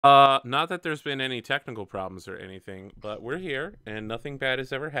Not that there's been any technical problems or anything, but we're here, and nothing bad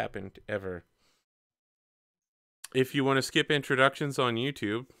has ever happened, ever. If you want to skip introductions on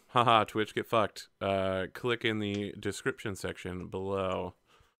YouTube, haha, Twitch, get fucked. Click in the description section below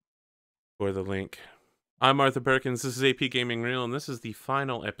for the link. I'm Arthur Perkins, this is APGamingREAL, and this is the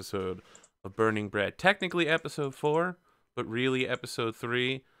final episode of Burning Bread. Technically episode 4, but really episode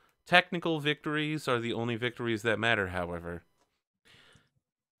 3. Technical victories are the only victories that matter, however.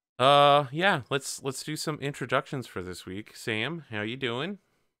 Yeah, let's do some introductions for this week. Sam, how you doing?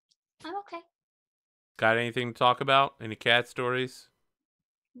 I'm okay. Got anything to talk about? Any cat stories?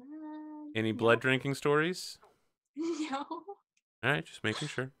 Any blood No. drinking stories? No. All right, just making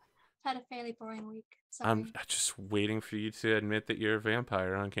sure. Had a fairly boring week. I'm Sorry. just waiting for you to admit that you're a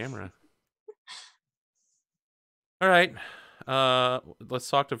vampire on camera. All right. Let's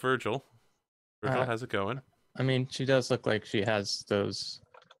talk to Virgil. Virgil, how's it going? I mean, she does look like she has those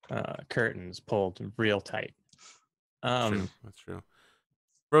curtains pulled real tight. True. That's true.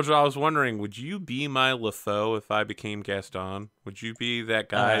 Virgil, I was wondering, would you be my LeFou if I became Gaston? Would you be that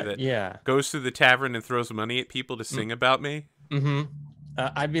guy that goes to the tavern and throws money at people to sing about me? Mm-hmm.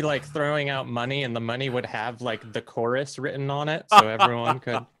 I'd be like throwing out money, and the money would have like the chorus written on it, so everyone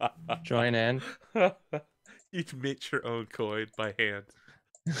could join in. You'd mint your own coin by hand.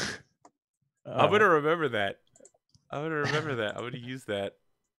 I'm gonna remember that. I'm gonna use that.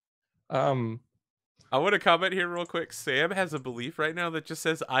 I want to comment here real quick. Sam has a belief right now that just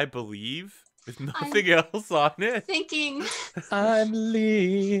says "I believe" with nothing else on it. Thinking. I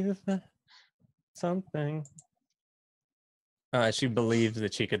believe something. She believed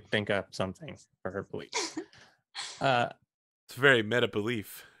that she could think up something for her belief. It's a very meta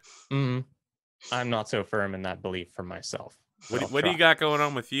belief. I'm not so firm in that belief for myself. What do you got going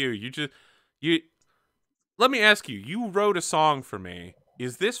on with you? Let me ask you. You wrote a song for me.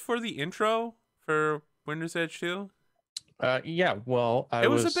 Is this for the intro for Winter's Edge 2? Yeah. Well, it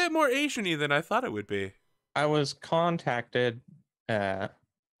was a bit more Asian-y than I thought it would be. I was contacted by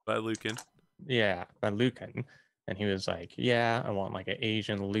Lucan. Yeah, by Lucan. And he was like, yeah, I want like an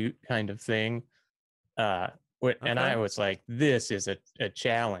Asian loot kind of thing. And I was like, this is a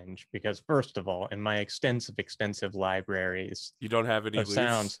challenge because first of all, in my extensive libraries, you don't have any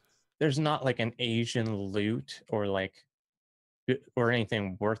sounds. There's not like an Asian loot or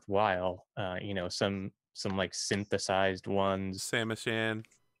anything worthwhile. Some like synthesized ones. Samashan.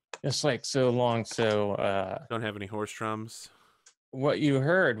 It's like so long. So don't have any horse drums. What you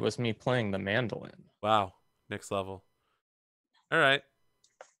heard was me playing the mandolin. Wow. Next level. All right.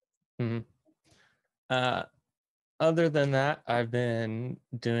 Other than that, I've been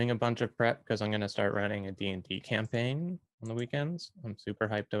doing a bunch of prep because I'm going to start running a D&D campaign on the weekends. I'm super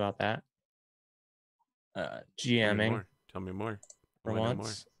hyped about that. GMing. Tell me more. For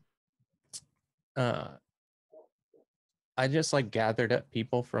once. I just like gathered up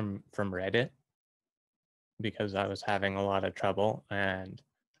people from Reddit because I was having a lot of trouble, and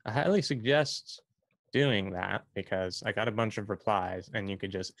I highly suggest doing that because I got a bunch of replies, and you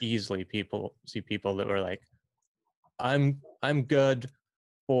could just easily see people that were like, I'm good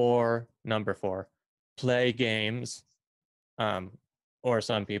for number 4, play games. Or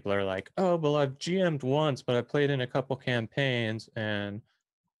some people are like, oh, well, I've GM'd once, but I played in a couple campaigns, and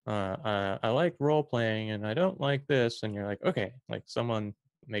I like role playing, and I don't like this. And you're like, okay, like someone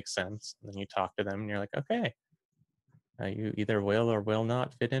makes sense. And then you talk to them, and you're like, okay, you either will or will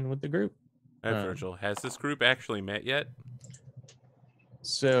not fit in with the group. All right, Virgil, has this group actually met yet?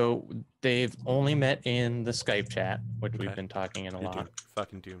 So they've only met in the Skype chat, which we've been talking in a lot.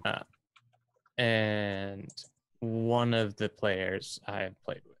 Fucking doom. And one of the players I've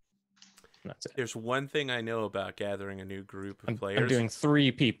played with. That's it. There's one thing I know about gathering a new group of players. I'm doing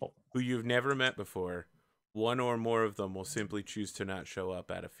 3 people who you've never met before. One or more of them will simply choose to not show up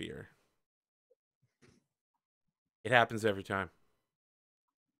out of fear. It happens every time.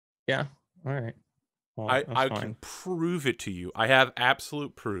 Yeah. All right. Well, I can prove it to you. I have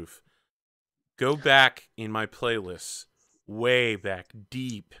absolute proof. Go back in my playlists, way back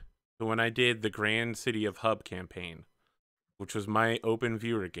deep, to when I did the Grand City of Hub campaign, which was my open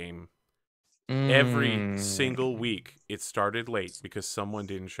viewer game. Every single week, it started late because someone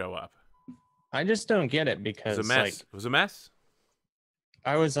didn't show up. I just don't get it because it was a mess. It was a mess.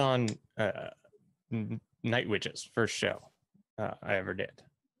 I was on Night Witch's first show I ever did.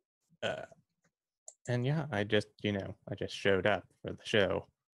 And yeah, I just showed up for the show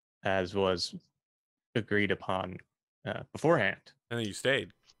as was agreed upon beforehand. And then you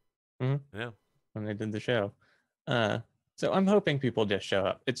stayed. Mm-hmm. Yeah. When they did the show. So I'm hoping people just show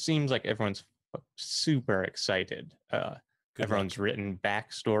up. It seems like everyone's super excited Good Everyone's written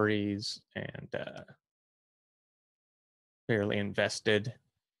backstories and fairly invested.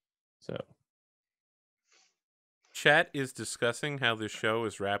 So Chat is discussing how this show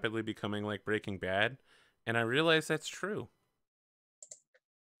is rapidly becoming like Breaking Bad, and I realize that's true.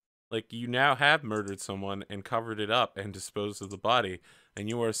 Like, you now have murdered someone and covered it up and disposed of the body, and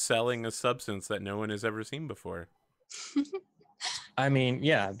you are selling a substance that no one has ever seen before. I mean,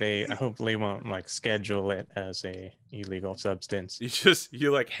 yeah, they hopefully won't like schedule it as a illegal substance.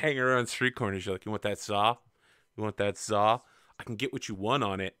 You like hang around street corners. You're like, you want that saw? You want that saw? I can get what you want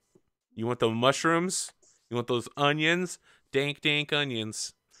on it. You want the mushrooms? You want those onions? Dank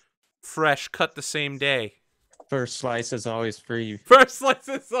onions. Fresh, cut the same day. First slice is always free. First slice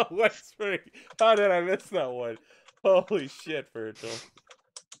is always free. How did I miss that one? Holy shit, Virgil.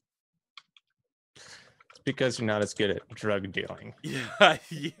 It's because you're not as good at drug dealing.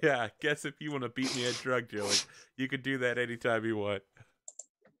 Yeah. Guess if you want to beat me at drug dealing, you could do that anytime you want.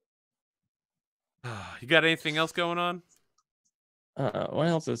 You got anything else going on? What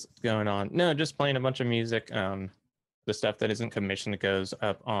else is going on? No, just playing a bunch of music. The stuff that isn't commissioned goes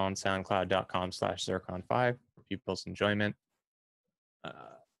up on soundcloud.com/zircon5 for people's enjoyment.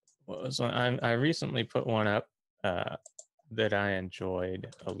 What was one? I recently put one up that I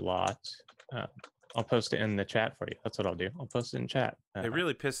enjoyed a lot. I'll post it in the chat for you. That's what I'll do. I'll post it in chat. It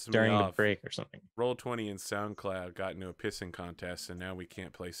really pisses me during off. the break or something. Roll20 and SoundCloud got into a pissing contest, and now we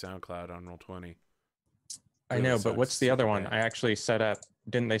can't play SoundCloud on Roll20. I know, but what's the other one? I actually set up.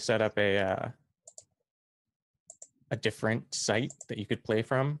 Didn't they set up a different site that you could play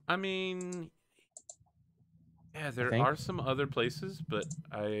from? I mean, yeah, there are some other places, but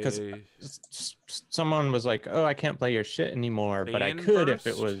someone was like, "Oh, I can't play your shit anymore," but I could if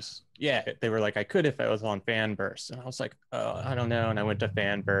it was. Yeah, they were like, "I could if it was on Fanburst," and I was like, "Oh, I don't know." And I went to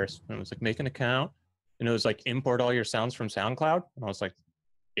Fanburst and it was like, "Make an account," and it was like, "Import all your sounds from SoundCloud," and I was like,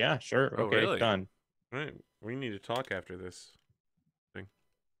 "Yeah, sure, okay, really? done." All right, we need to talk after this thing.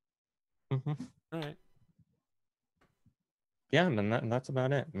 Mm-hmm. All right. Yeah, and then that's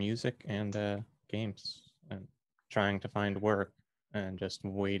about it. Music and games, and trying to find work, and just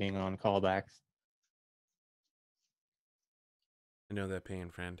waiting on callbacks. I know that pain,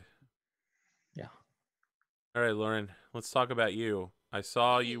 friend. Yeah. All right, Lauren, let's talk about you. I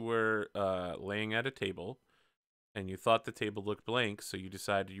saw you were laying at a table, and you thought the table looked blank, so you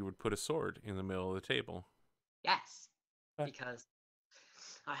decided you would put a sword in the middle of the table. Yes, because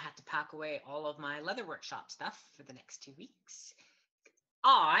I had to pack away all of my leather workshop stuff for the next 2 weeks.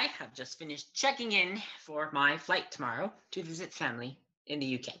 I have just finished checking in for my flight tomorrow to visit family in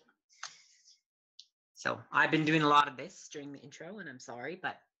the UK. So I've been doing a lot of this during the intro, and I'm sorry,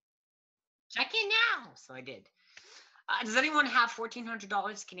 but check in now. So I did. Does anyone have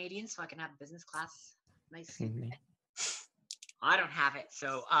 $1,400 Canadian so I can have business class? Nice. Mm-hmm. I don't have it,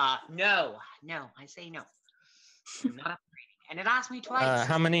 so no, I say no. I'm not upgrading, and it asked me twice.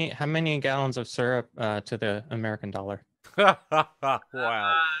 How many gallons of syrup to the American dollar? Wow.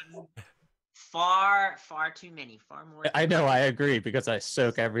 Far too many. Far more. I know, I agree, because I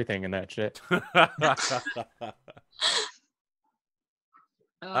soak everything in that shit.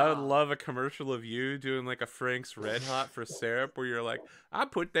 I would love a commercial of you doing like a Frank's Red Hot for syrup where you're like, I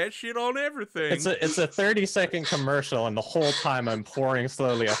put that shit on everything. It's a 30-second commercial, and the whole time I'm pouring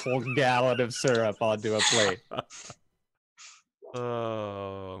slowly a whole gallon of syrup onto a plate.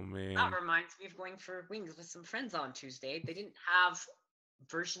 Oh, man. That reminds me of going for wings with some friends on Tuesday. They didn't have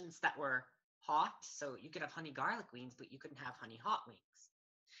versions that were hot, so you could have honey garlic wings, but you couldn't have honey hot wings.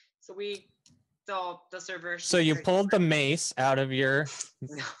 So the server. So you pulled the mace out of your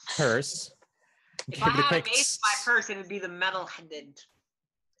purse. If I had a mace in my purse, it would be the metal-headed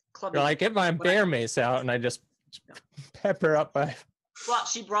club. I get my bear mace out and I just pepper up my. Well,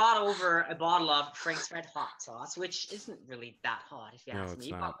 she brought over a bottle of Frank's Red Hot sauce, which isn't really that hot, if you ask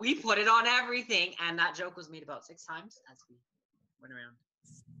me. But we put it on everything, and that joke was made about 6 times as we went around.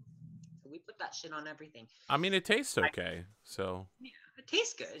 So we put that shit on everything. I mean, it tastes okay, so. Yeah, it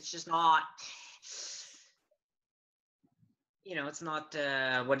tastes good. It's just not. It's not,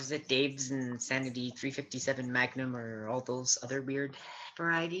 what is it, Dave's Insanity 357 Magnum or all those other weird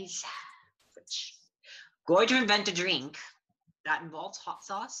varieties. Which, going to invent a drink that involves hot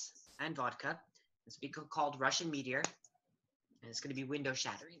sauce and vodka. It's going to be called Russian Meteor. And it's going to be window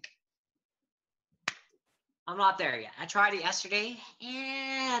shattering. I'm not there yet. I tried it yesterday,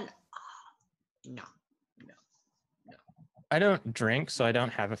 and no. I don't drink, so I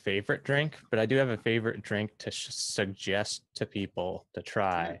don't have a favorite drink, but I do have a favorite drink to suggest to people to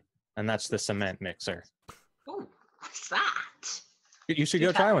try, and that's the cement mixer. Oh, what's that? You should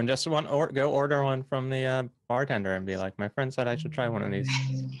go try one. Just go order one from the bartender and be like, my friend said I should try one of these.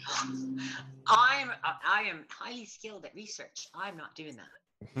 I am highly skilled at research. I'm not doing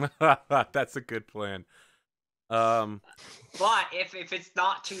that. That's a good plan. But if it's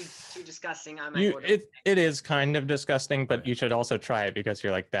not too disgusting, I might order it is kind of disgusting, but you should also try it because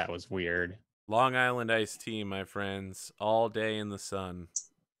you're like, that was weird. Long Island iced tea, my friends, all day in the sun.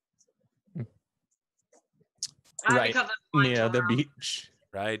 Right near the beach.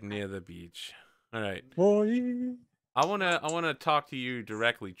 Right near the beach. All right. Boy. I wanna talk to you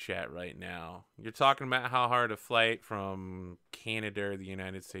directly, chat, right now. You're talking about how hard a flight from Canada or the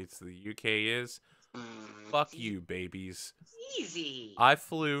United States to the UK is. Fuck you, babies. Easy. I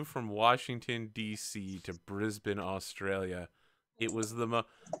flew from Washington, D.C. to Brisbane, Australia. It was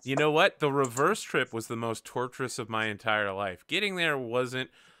you know what? The reverse trip was the most torturous of my entire life. Getting there wasn't.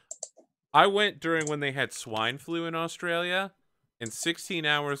 I went during when they had swine flu in Australia, and 16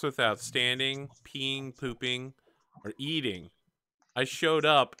 hours without standing, peeing, pooping, or eating. I showed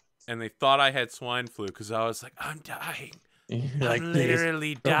up, and they thought I had swine flu because I was like, I'm dying. I'm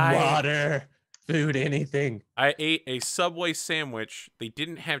literally dying. Water, food, anything. I ate a Subway sandwich. They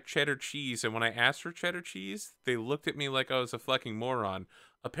didn't have cheddar cheese, and when I asked for cheddar cheese, they looked at me like I was a fucking moron.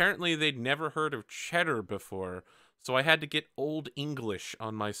 Apparently, they'd never heard of cheddar before, so I had to get Old English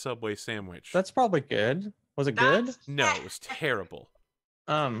on my Subway sandwich. That's probably good. Was it good? No, it was terrible.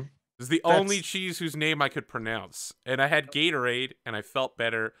 It was the only cheese whose name I could pronounce, and I had Gatorade, and I felt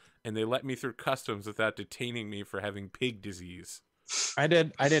better, and they let me through customs without detaining me for having pig disease. I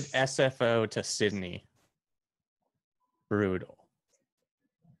did SFO to Sydney. Brutal.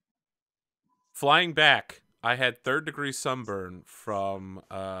 Flying back, I had 3rd-degree sunburn from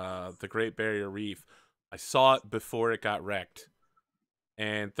the Great Barrier Reef. I saw it before it got wrecked.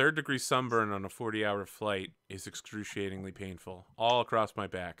 And 3rd-degree sunburn on a 40-hour flight is excruciatingly painful. All across my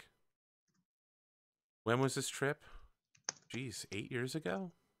back. When was this trip? Jeez, 8 years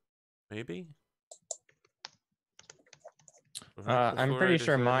ago? Maybe? I'm pretty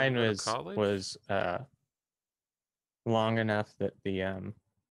sure mine was long enough that the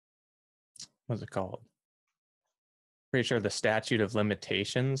what's it called? Pretty sure the statute of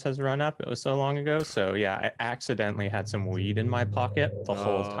limitations has run up. It was so long ago. So yeah, I accidentally had some weed in my pocket the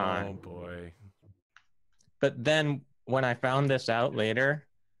whole time. Oh boy. But then when I found this out later,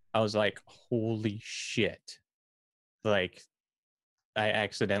 I was like, holy shit. Like, I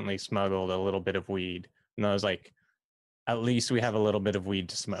accidentally smuggled a little bit of weed. And I was like, at least we have a little bit of weed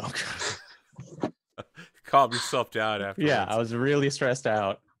to smoke. Calm yourself down after. Yeah, I was really stressed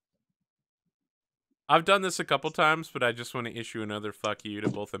out. I've done this a couple times, but I just want to issue another fuck you to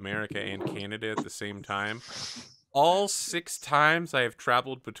both America and Canada at the same time. All 6 times I have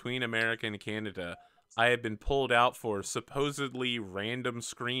traveled between America and Canada, I have been pulled out for supposedly random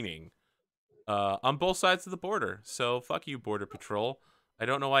screening on both sides of the border. So fuck you, Border Patrol. I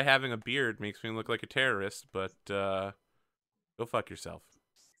don't know why having a beard makes me look like a terrorist, but go fuck yourself.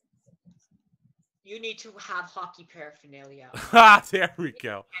 You need to have hockey paraphernalia. There we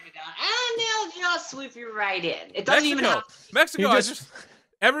go. Canada, and they'll just swoop you right in. It doesn't even have Mexico.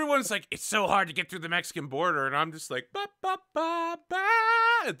 Everyone's like, it's so hard to get through the Mexican border, and I'm just like, ba ba ba ba.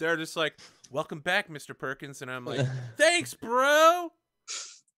 And they're just like, welcome back, Mr. Perkins, and I'm like, thanks, bro.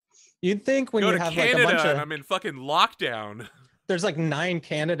 You'd think when Go you to have Canada, like a bunch of, and I'm in fucking lockdown. There's like 9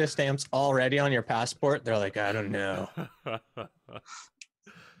 Canada stamps already on your passport. They're like, I don't know.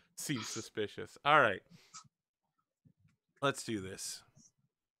 Seems suspicious. All right. Let's do this.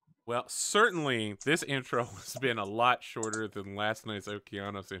 Well, certainly this intro has been a lot shorter than last night's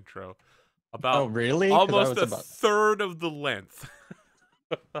Okeanos intro. About really? Almost a third of the length.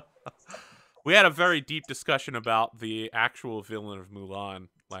 We had a very deep discussion about the actual villain of Mulan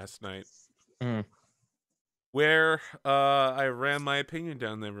last night. Where I ran my opinion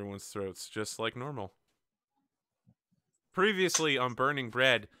down everyone's throats, just like normal. Previously on Burning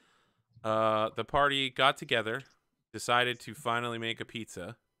Bread, the party got together, decided to finally make a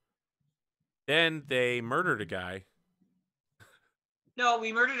pizza. Then they murdered a guy. No,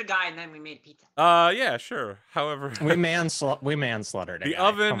 we murdered a guy and then we made pizza. Yeah, sure. However, we manslaughtered a the guy.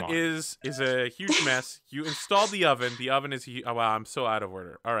 oven is a huge mess. You installed the oven. The oven is oh wow, I'm so out of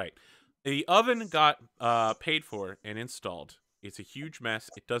order. All right. The oven got paid for and installed. It's a huge mess.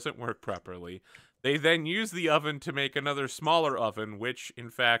 It doesn't work properly. They then used the oven to make another smaller oven, which in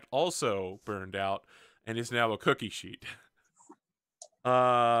fact also burned out and is now a cookie sheet.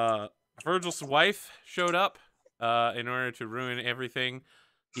 Virgil's wife showed up in order to ruin everything.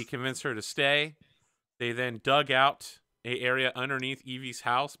 He convinced her to stay. They then dug out an area underneath Evie's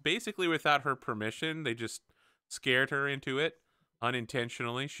house, basically without her permission. They just scared her into it.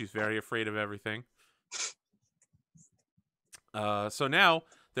 unintentionally. She's very afraid of everything. So now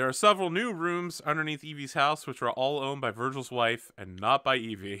there are several new rooms underneath Evie's house, which are all owned by Virgil's wife and not by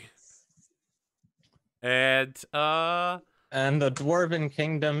Evie. And the Dwarven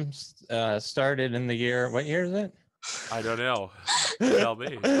Kingdom started in the year. What year is it? I don't know. Tell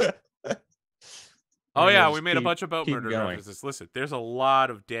me. Oh yeah, we made a bunch of boat murder references. Listen, there's a lot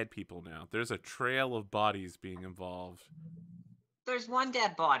of dead people now. There's a trail of bodies being involved. There's one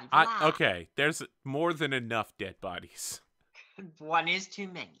dead body. Okay, there's more than enough dead bodies. One is too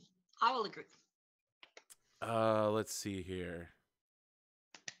many. I will agree. Let's see here.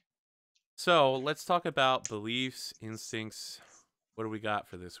 So let's talk about beliefs, instincts. What do we got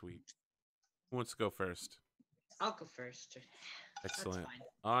for this week? Who wants to go first? I'll go first. Excellent.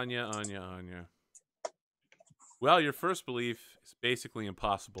 Anya. Well, your first belief is basically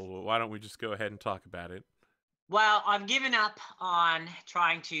impossible, but why don't we just go ahead and talk about it? Well, I've given up on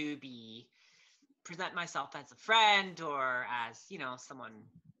trying to present myself as a friend or as, someone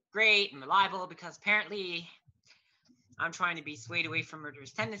great and reliable, because apparently I'm trying to be swayed away from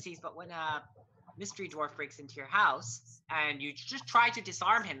murderous tendencies. But when a mystery dwarf breaks into your house and you just try to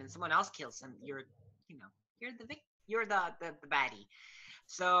disarm him and someone else kills him, you're the baddie.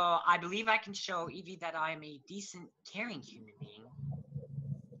 So I believe I can show Evie that I am a decent, caring human being.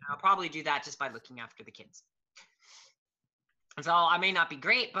 I'll probably do that just by looking after the kids. So I may not be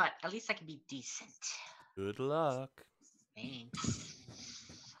great, but at least I can be decent. Good luck. Thanks.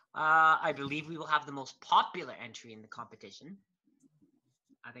 I believe we will have the most popular entry in the competition.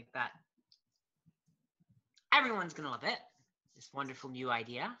 I think that everyone's going to love it. This wonderful new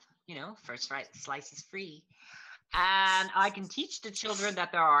idea. First slice is free. And I can teach the children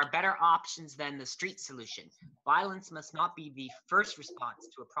that there are better options than the street solution. Violence must not be the first response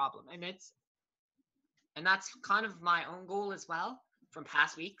to a problem. And that's kind of my own goal as well from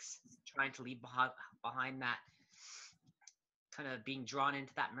past weeks, trying to leave behind that kind of being drawn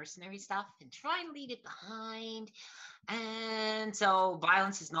into that mercenary stuff and try and leave it behind. And so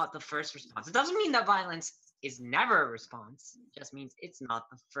violence is not the first response. It doesn't mean that violence is never a response. It just means it's not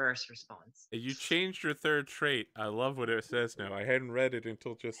the first response. You changed your third trait. I love what it says now. I hadn't read it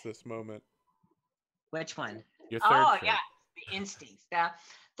until just this moment. Which one? Your third trait. Yeah, the instincts.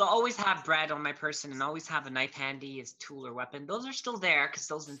 They'll always have bread on my person and always have a knife handy as tool or weapon. Those are still there because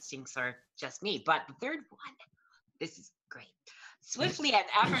those instincts are just me. But the third one, this is great. Swiftly and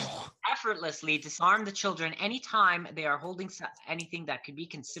effortlessly disarm the children anytime they are holding anything that could be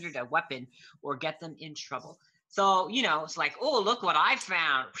considered a weapon or get them in trouble. So, it's like, oh, look what I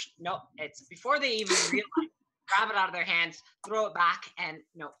found. No, it's before they even realize, grab it out of their hands, throw it back, and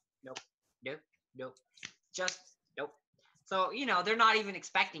nope. Just nope. So, they're not even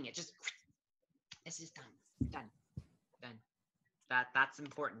expecting it. Just, it's just done. That's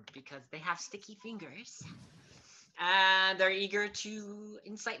important because they have sticky fingers. And they're eager to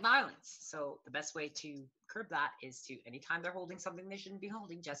incite violence. So the best way to curb that is to, anytime they're holding something they shouldn't be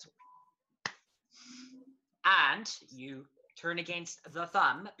holding, just... And you turn against the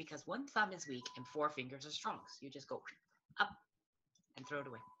thumb, because one thumb is weak and 4 fingers are strong. So you just go up and throw it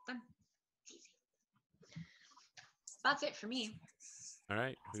away. Done. It's easy. That's it for me. All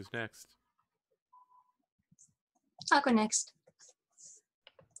right, who's next? I'll go next.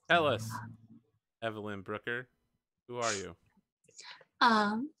 Tell us, Evelyn Brooker. Who are you?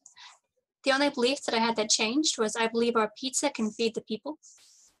 The only belief that I had that changed was I believe our pizza can feed the people.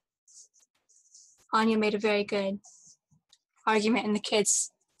 Anya made a very good argument, and the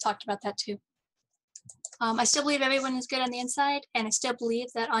kids talked about that too. I still believe everyone is good on the inside, and I still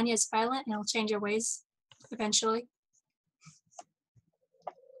believe that Anya is violent and will change her ways eventually.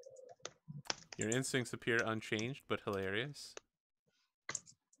 Your instincts appear unchanged, but hilarious.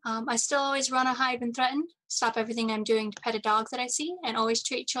 I still always run or hide when threatened, stop everything I'm doing to pet a dog that I see, and always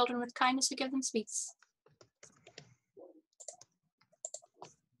treat children with kindness or give them sweets.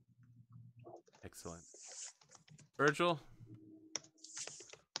 Excellent. Virgil?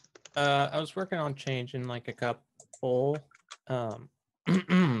 I was working on changing like a couple, but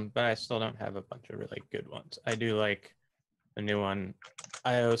I still don't have a bunch of really good ones. I do like the new one.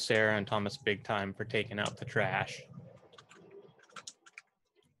 I owe Sarah and Thomas big time for taking out the trash.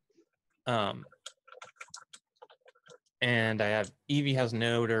 And I have Evie has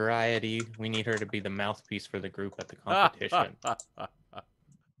notoriety. We need her to be the mouthpiece for the group at the competition.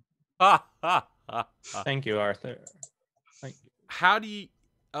 Thank you, Arthur. Thank you. How do you...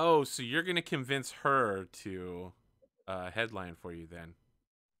 Oh, so you're going to convince her to headline for you then.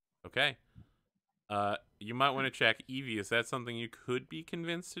 Okay. You might want to check. Evie, is that something you could be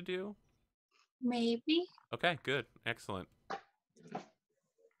convinced to do? Maybe. Okay, good. Excellent.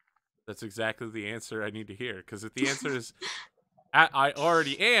 That's exactly the answer I need to hear. Because if the answer is I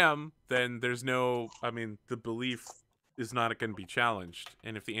already am, then there's no. I mean, the belief is not going to be challenged.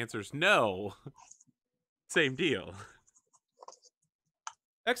 And if the answer is no, same deal.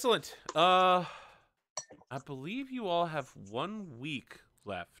 Excellent. I believe you all have 1 week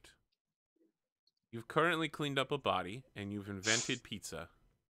left. You've currently cleaned up a body and you've invented pizza.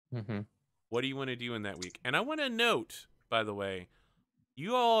 Mm-hmm. What do you want to do in that week? And I want to note, by the way,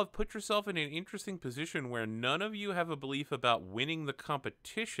 you all have put yourself in an interesting position where none of you have a belief about winning the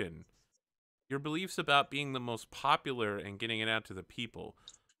competition. Your belief's about being the most popular and getting it out to the people.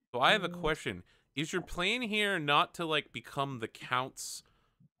 So I have a question. Is your plan here not to, like, become the Count's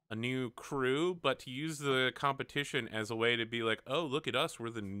a new crew, but to use the competition as a way to be like, oh, look at us, we're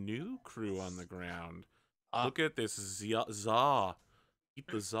the new crew on the ground. Look at this za. Eat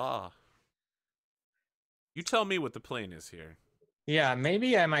the za. You tell me what the plan is here. Yeah,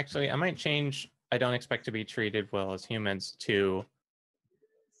 maybe I might change I don't expect to be treated well as humans to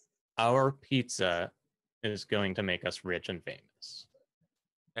our pizza is going to make us rich and famous.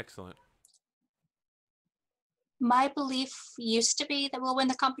 Excellent. My belief used to be that we'll win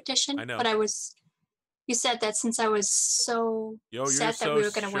the competition, I know. but you said that since I was so set that we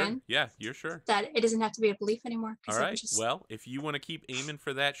were going to win, Yeah, you're sure. that it doesn't have to be a belief anymore. All right. Well, if you want to keep aiming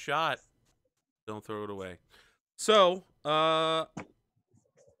for that shot, don't throw it away. So, I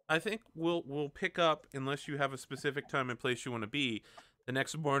think we'll pick up, unless you have a specific time and place you want to be, the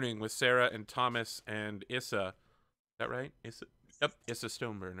next morning with Sarah and Thomas and Issa. Is that right? Issa? Yep, Issa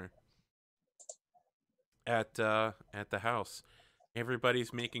Stoneburner. At the house.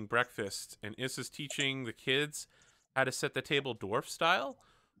 Everybody's making breakfast, and Issa's teaching the kids how to set the table dwarf style,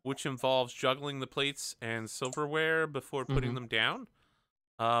 which involves juggling the plates and silverware before putting them down.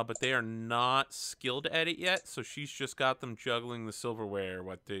 But they are not skilled at it yet, so she's just got them juggling the silverware,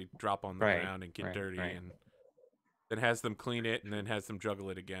 what they drop on the ground and get dirty, and then has them clean it, and then has them juggle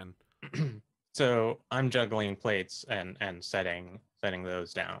it again. So I'm juggling plates and setting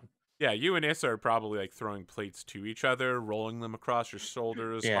those down. Yeah, you and Issa are probably like throwing plates to each other, rolling them across your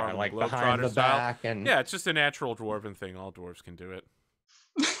shoulders, Yeah, like behind the style. back, and yeah, it's just a natural dwarven thing. All dwarves can do it.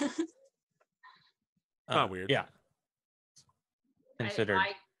 Not weird. Yeah. Considered.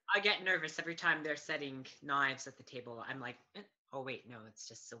 I get nervous every time they're setting knives at the table. I'm like, oh wait, no, it's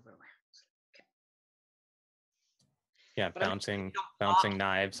just silverware. Okay. Yeah, But bouncing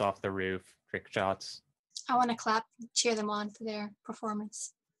knives off the roof, trick shots. I want to clap, cheer them on for their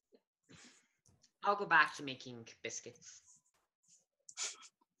performance. I'll go back to making biscuits.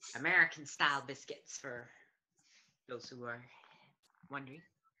 American style biscuits for those who are wondering.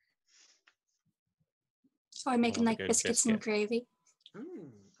 Or making like biscuits and gravy.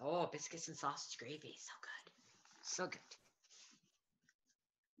 Oh, biscuits and sausage gravy. So good. So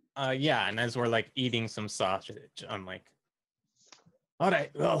good. Yeah, and as we're like eating some sausage, I'm like, all right,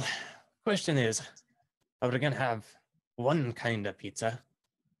 well, question is, are we gonna have one kind of pizza?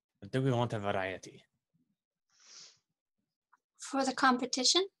 Or do we want a variety? For the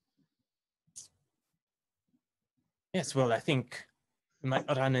competition? Yes, well, I think we might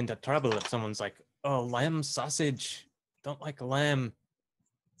run into trouble if someone's like, oh, lamb sausage, don't like lamb.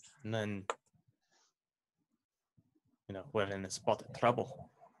 And then, we're in a spot of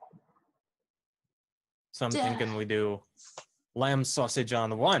trouble. So I'm thinking we do lamb sausage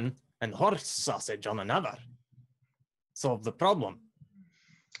on one and horse sausage on another. Solve the problem.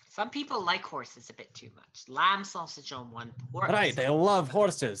 Some people like horses a bit too much. Lamb sausage on one. Right, they love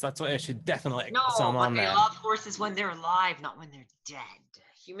horses. That's why I should definitely no, some but on they there. love horses when they're alive, not when they're dead.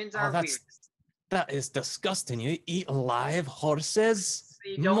 Humans are weird. That is disgusting. You eat live horses?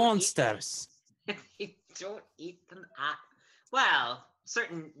 Don't Monsters. They don't eat them at... Well,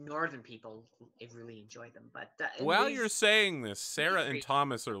 certain northern people really enjoy them, but... While you're saying this, Sarah and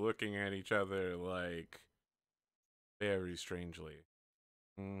Thomas are looking at each other like very strangely.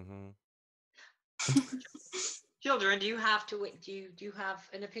 Children, do you have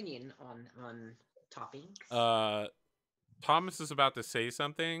an opinion on toppings? Thomas is about to say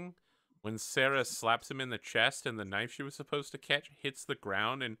something when Sarah slaps him in the chest and the knife she was supposed to catch hits the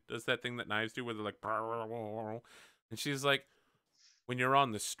ground and does that thing that knives do where they're like, and she's like, when you're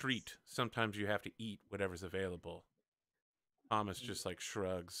on the street, sometimes you have to eat whatever's available. Thomas just like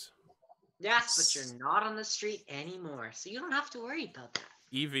shrugs. Yes, but you're not on the street anymore, so you don't have to worry about that.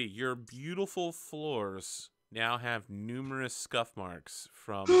 Evie, your beautiful floors now have numerous scuff marks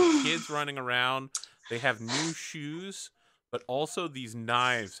from kids running around. They have new shoes, but also these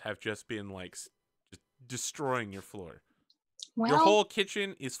knives have just been like just destroying your floor. Your whole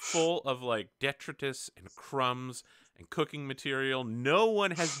kitchen is full of like detritus and crumbs and cooking material. No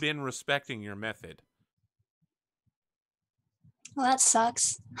one has been respecting your method. Well, that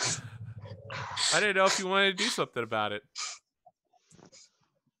sucks. I didn't know if you wanted to do something about it.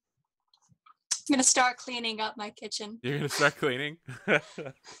 I'm gonna start cleaning up my kitchen. You're gonna start cleaning.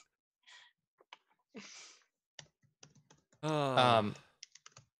 Oh.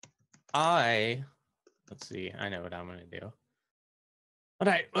 Let's see. I know what I'm gonna do. All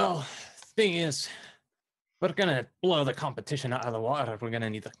right. Well, thing is, we're gonna blow the competition out of the water. We're gonna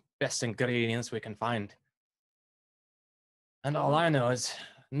need the best ingredients we can find. And all I know is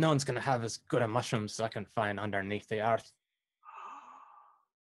no one's gonna have as good a mushrooms as I can find underneath the earth.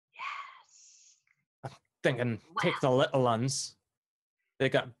 Yes. Thinking, take the little ones. They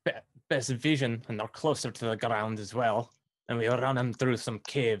got best vision and they're closer to the ground as well. And we run them through some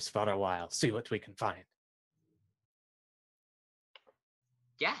caves for a while, see what we can find.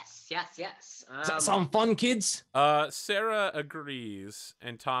 Yes, yes, yes. Does that sound fun, kids? Sarah agrees,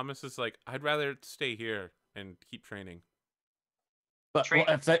 and Thomas is like, I'd rather stay here and keep training. But Train-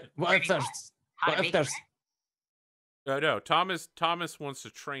 what if there's How what to if make there's No, Thomas wants to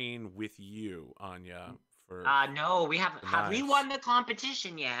train with you, Anya. For no, we haven't. Have we knives. won the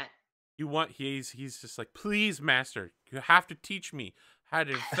competition yet? he's just like, please, master, you have to teach me how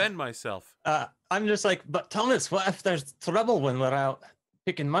to defend myself. I'm just like, but Thomas, what if there's trouble when we're out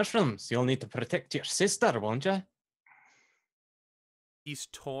picking mushrooms? You'll need to protect your sister, won't you? He's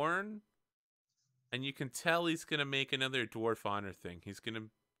torn, and you can tell he's gonna make another dwarf honor thing. He's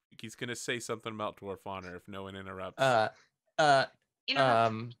gonna say something about dwarf honor if no one interrupts. You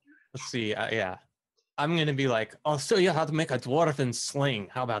know, Let's see. Yeah, I'm gonna be like, I'll show you how to make a dwarven sling.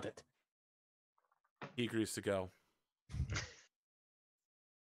 How about it? He agrees to go.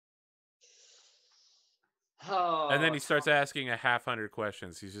 oh, And then he starts asking 100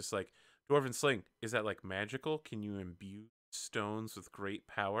 questions. He's just like, dwarven sling, is that like magical? Can you imbue stones with great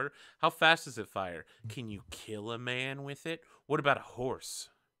power? How fast does it fire? Can you kill a man with it? What about a horse?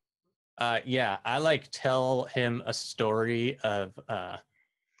 Yeah, I like tell him a story of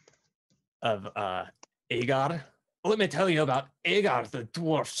Agar. Let me tell you about Agar, the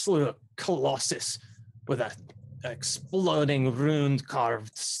dwarf slew a colossus with a exploding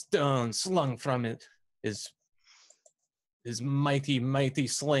rune-carved stone slung from it, his mighty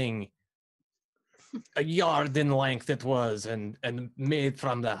sling. A yard in length it was, and made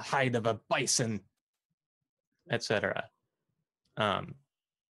from the hide of a bison, etc. And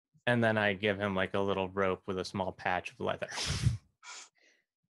then I give him like a little rope with a small patch of leather.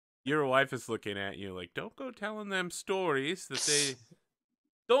 Your wife is looking at you like, don't go telling them stories that they...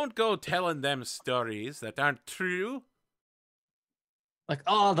 Don't go telling them stories that aren't true. Like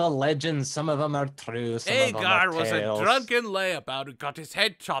all the legends, some of them are true, some of them Agar are was a tales. drunken layabout who got his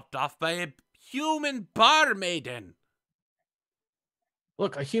head chopped off by a human bar maiden.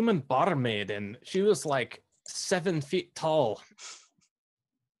 Look, a human barmaid, and she was like 7 feet tall.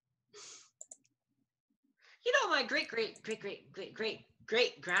 you know, my great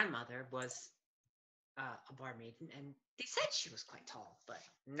grandmother was a barmaid, and they said she was quite tall, but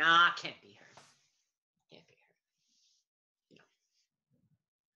nah, can't be her. Can't be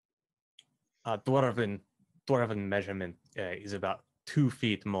her. Dwarven measurement is about 2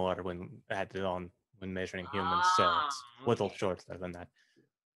 feet more when added on when measuring humans, so it's a little Okay. shorter than that.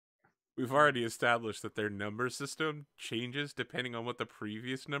 We've already established that their number system changes depending on what the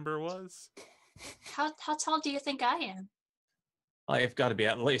previous number was. How tall do you think I am? I've got to be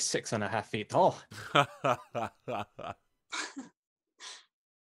at least 6.5 feet tall.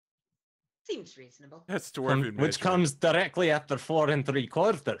 Seems reasonable. That's dwarven Which measurement. comes directly after 4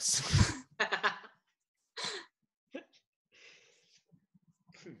 3/4.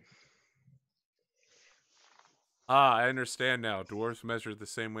 I understand now. Dwarves measure the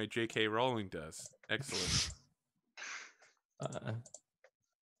same way J.K. Rowling does. Excellent.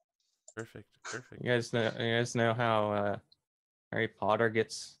 Perfect. You guys know how Harry Potter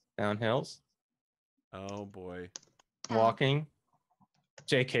gets down hills? Oh boy. Oh. Walking.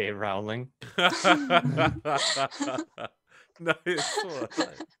 J.K. Rowling. Nice one.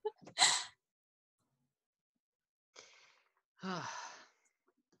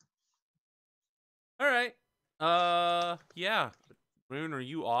 All right. Yeah. Rune, are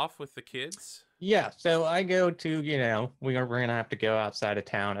you off with the kids? Yeah, so I go to, we're gonna have to go outside of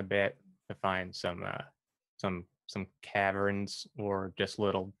town a bit to find some caverns or just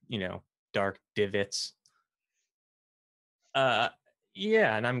little, dark divots.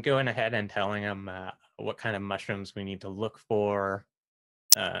 Yeah, and I'm going ahead and telling them what kind of mushrooms we need to look for,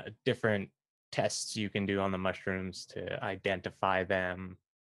 different tests you can do on the mushrooms to identify them,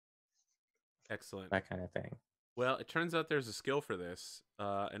 Excellent. that kind of thing. Well, it turns out there's a skill for this,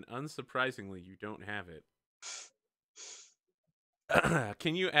 and unsurprisingly, you don't have it.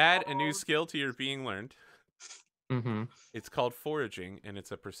 Can you add a new skill to your being learned? Mm-hmm. It's called foraging, and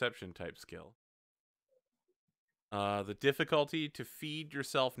it's a perception type skill. The difficulty to feed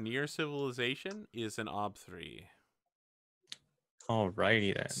yourself near civilization is an ob 3.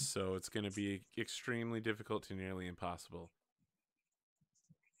 Alrighty then. So it's going to be extremely difficult to nearly impossible.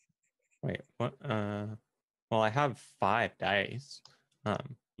 Wait, what? Well, I have 5 dice.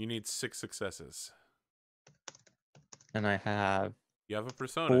 You need 6 successes. And I have You have a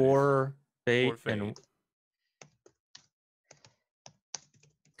persona. 4 fate, 4 fate. and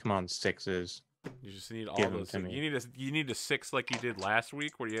come on, 6s. You just need all Give 'em those. to me. You need a 6 like you did last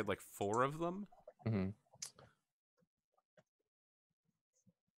week, where you had like 4 of them. Mm-hmm.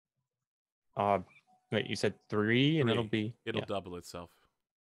 Wait, you said 3, and it'll 3. be It'll yeah. double itself.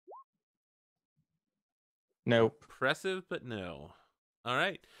 Nope. Impressive, but no. All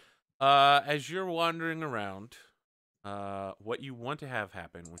right. As you're wandering around, what you want to have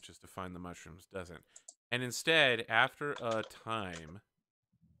happen, which is to find the mushrooms, doesn't. And instead, after a time,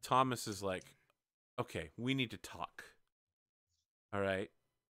 Thomas is like, okay, we need to talk. All right.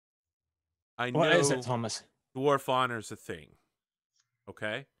 I know What is it, Thomas? dwarf honor's a thing.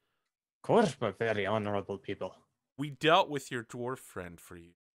 Okay? Of course, we're very honorable people. We dealt with your dwarf friend for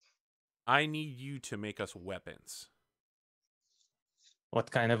you. I need you to make us weapons.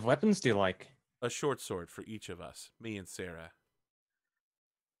 What kind of weapons do you like? A short sword for each of us, me and Sarah.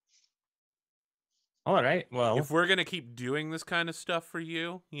 All right, well, If we're going to keep doing this kind of stuff for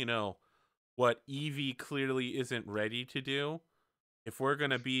you, you know, what Evie clearly isn't ready to do, if we're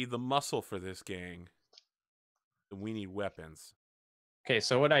going to be the muscle for this gang, then we need weapons. okay,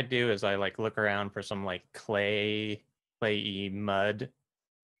 so what I do is I like look around for some like clayy mud,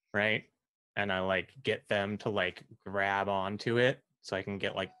 right? And I like get them to like grab onto it so I can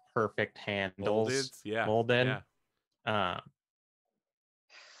get like perfect handles molded. Yeah.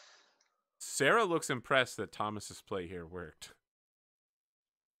 Sarah looks impressed that Thomas's play here worked.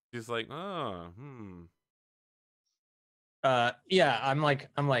 She's like, oh, Yeah, I'm like,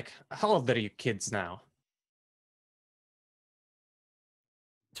 how old are you kids now?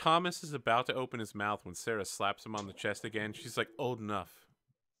 Thomas is about to open his mouth when Sarah slaps him on the chest again. She's like, old enough.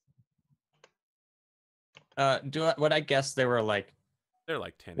 Would I guess they were like They're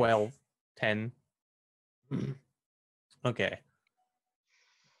like 10. 12, 10? Okay.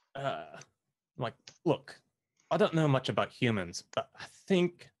 Like, look, I don't know much about humans, but I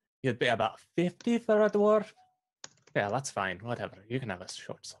think you'd be about 50 for a dwarf. Yeah, that's fine. Whatever. You can have a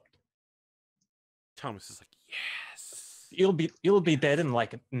short sword. Thomas is like, yes. You'll be dead in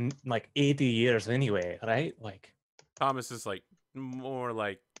like 80 years anyway, right? Like Thomas is like more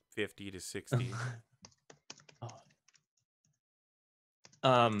like 50 to 60.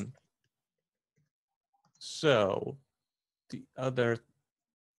 So the other, let's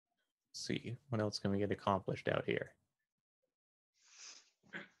see, what else can we get accomplished out here?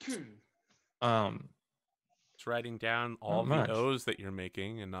 It's writing down all Not the much. O's that you're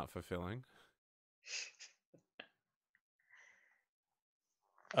making and not fulfilling.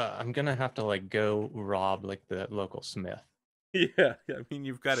 I'm gonna have to like go rob like the local smith. Yeah, I mean,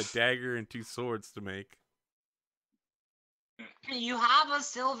 you've got a dagger and 2 swords to make. You have a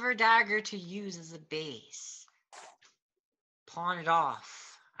silver dagger to use as a base. Pawn it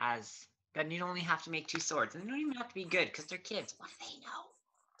off as. Then you'd only have to make 2 swords. And they don't even have to be good because they're kids. What do they know?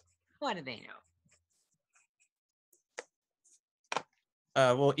 What do they know?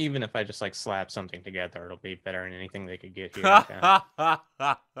 Well, even if I just like slap something together, it'll be better than anything they could get here.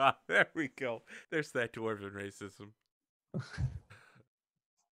 There we go. There's that dwarven racism.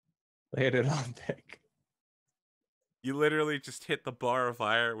 Laid it on thick. You literally just hit the bar of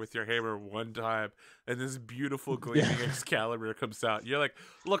fire with your hammer one time, and this beautiful gleaming Excalibur comes out. You're like,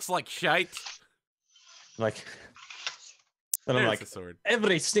 looks like shite. Like, and I'm There's like, the sword.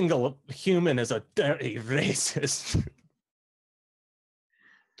 every single human is a dirty racist.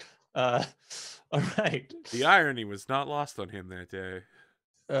 All right. The irony was not lost on him that day.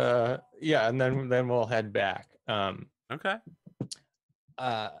 Yeah, and then we'll head back. Okay.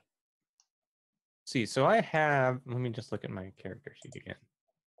 See, so I have, let me just look at my character sheet again.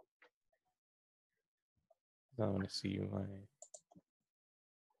 I want to see where's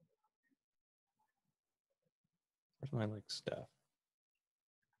my like stuff.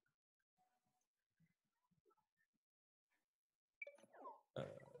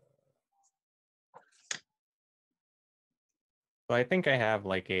 So I think I have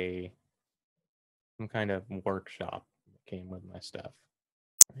like some kind of workshop that came with my stuff,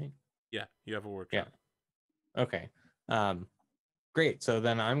 right? Yeah, you have a workshop. Okay. Great. So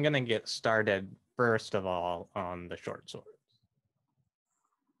then I'm gonna get started first of all on the short swords.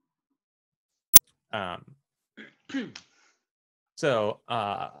 So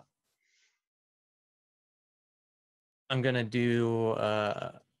I'm gonna do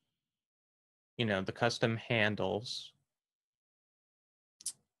the custom handles,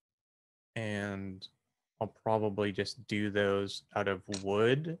 and I'll probably just do those out of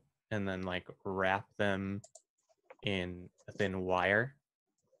wood and then like wrap them in a thin wire.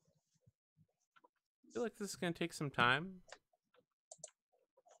 I feel like this is gonna take some time.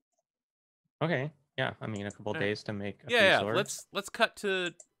 Okay. Yeah, I mean a couple Alright. days to make a few Yeah. swords. Let's cut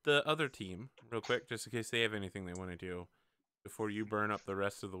to the other team real quick, just in case they have anything they want to do before you burn up the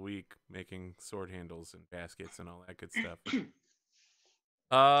rest of the week making sword handles and baskets and all that good stuff.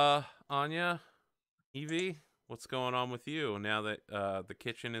 Anya, Evie, what's going on with you now that the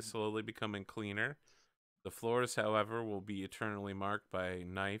kitchen is slowly becoming cleaner? The floors, however, will be eternally marked by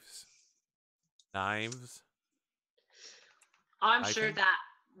knives. I'm I sure think- that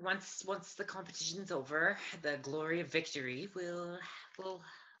once the competition's over, the glory of victory will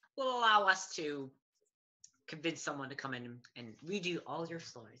allow us to convince someone to come in and redo all your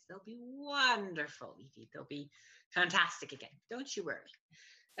floors. They'll be wonderful, Evie. They'll be fantastic again. Don't you worry.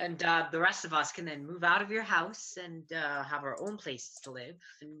 And the rest of us can then move out of your house and have our own places to live,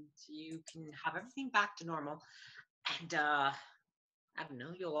 and you can have everything back to normal. And I don't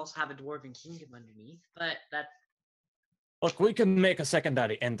know, you'll also have a dwarven kingdom underneath, but that Look, we can make a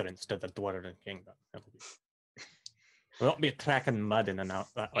secondary entrance to the Dwarven Kingdom. We won't be tracking mud in and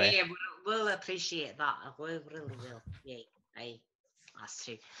out that way. yeah, we'll appreciate that. We really will. Yeah, us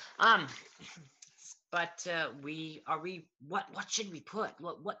too. But what should we put?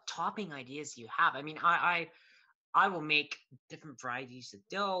 What topping ideas do you have? I mean, I will make different varieties of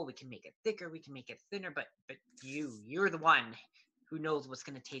dough. We can make it thicker, we can make it thinner, but you're the one who knows what's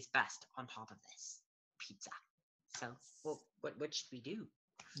going to taste best on top of this pizza. So, what should we do?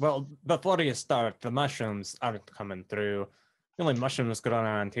 Well, before you start, the mushrooms aren't coming through. The only mushrooms growing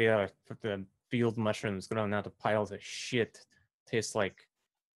around here are the field mushrooms growing out of piles of shit. Tastes like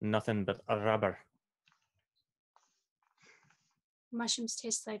nothing but a rubber. Mushrooms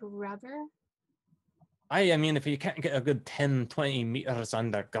taste like rubber. I mean, if you can't get a good 10, 20 meters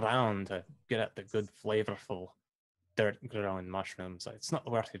underground to get at the good, flavorful, dirt-growing mushrooms, it's not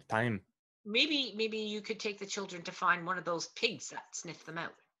worth your time. Maybe you could take the children to find one of those pigs that sniff them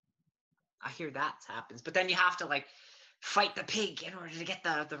out. I hear that happens, but then you have to like fight the pig in order to get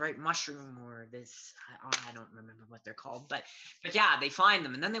the right mushroom or this. I don't remember what they're called, but yeah, they find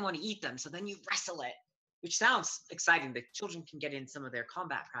them and then they want to eat them. So then you wrestle it, which sounds exciting. The children can get in some of their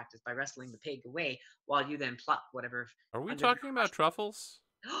combat practice by wrestling the pig away while you then pluck whatever. Are we talking about truffles?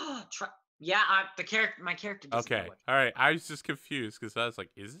 Yeah, my character doesn't know Okay. what. All right. I was just confused because I was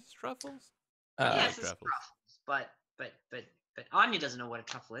like, "Is this truffles?" Yes, like it's truffles. truffles, but Anya doesn't know what a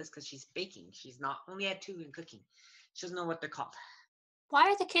truffle is because she's baking. She's not only had 2 in cooking. She doesn't know what they're called.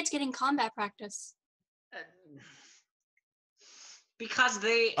 Why are the kids getting combat practice? Because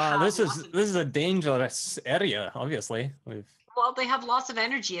they have This is a dangerous area. Obviously, they have lots of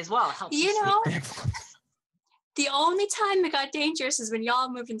energy as well. It helps You know, sleep. the only time it got dangerous is when y'all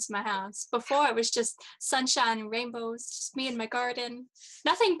moved into my house. Before it was just sunshine and rainbows, just me and my garden.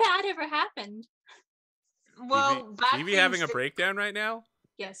 Nothing bad ever happened. Well, Evie having a breakdown right now?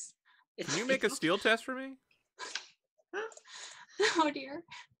 Yes. Can you make a steel test for me? Oh dear.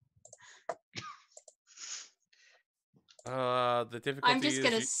 The difficulty. I'm just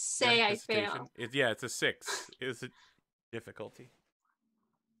gonna say I fail. It's a 6. Is it difficulty?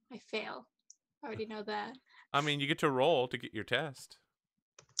 I fail. I already know that. I mean, you get to roll to get your test.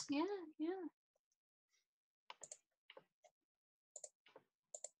 Yeah.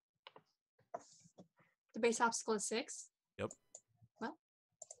 The base obstacle is 6. Yep. Well.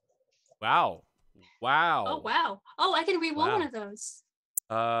 Wow. Oh wow. Oh, I can re-roll Wow. one of those.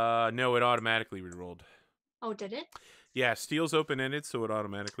 No, it automatically re-rolled. Oh, did it? Yeah, steel's open-ended, so it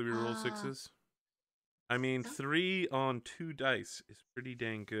automatically re-rolls 6s. I mean, 3 on 2 dice is pretty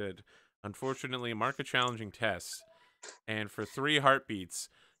dang good. Unfortunately, mark a challenging test. And for 3 heartbeats,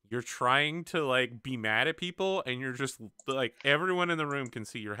 you're trying to, like, be mad at people, and you're just, like, everyone in the room can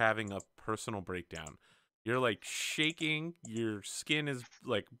see you're having a personal breakdown. You're, like, shaking. Your skin is,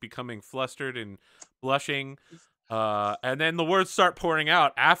 like, becoming flustered and blushing. And then the words start pouring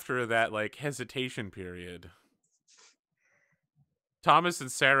out after that, like, hesitation period. Thomas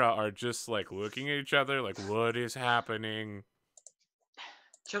and Sarah are just, like, looking at each other, like, what is happening?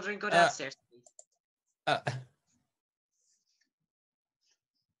 Children, go downstairs, please.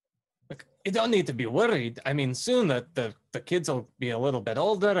 you don't need to be worried. I mean, soon the kids will be a little bit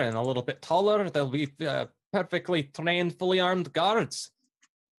older and a little bit taller. They'll be perfectly trained, fully armed guards.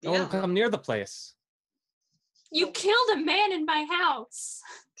 They won't come near the place. You killed a man in my house.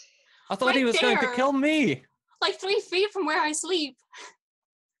 I thought he was going to kill me. Like 3 feet from where I sleep.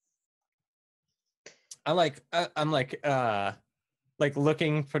 I'm like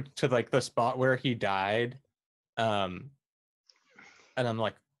looking to like the spot where he died. And I'm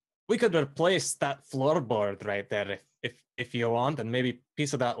like, we could replace that floorboard right there if you want, and maybe a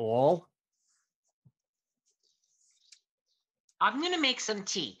piece of that wall. I'm gonna make some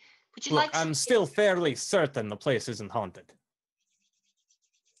tea. Would you Look, like some I'm tea? still fairly certain the place isn't haunted.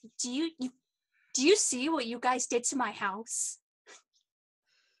 Do you see what you guys did to my house?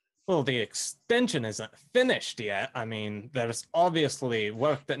 Well, the extension isn't finished yet. I mean, there's obviously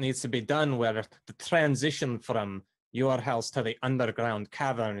work that needs to be done where the transition from your house to the underground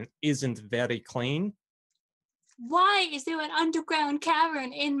cavern isn't very clean. Why is there an underground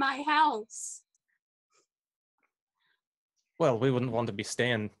cavern in my house? Well, we wouldn't want to be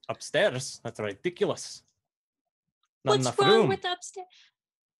staying upstairs. That's ridiculous. Not What's enough wrong room. with upstairs?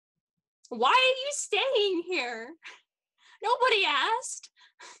 Why are you staying here? Nobody asked.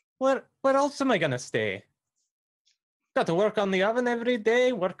 Where else am I gonna stay? Got to work on the oven every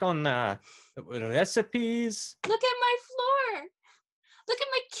day, work on recipes. Look at my floor. Look at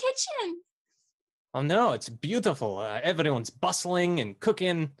my kitchen. Oh no, it's beautiful. Everyone's bustling and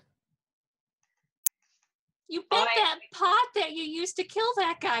cooking. You bet that pot that you used to kill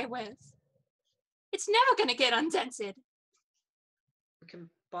that guy with. It's never gonna get undented. We can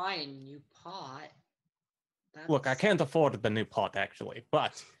buy a new pot. Look, I can't afford the new pot actually,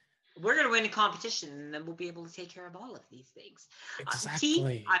 but we're gonna win a competition, and then we'll be able to take care of all of these things. exactly.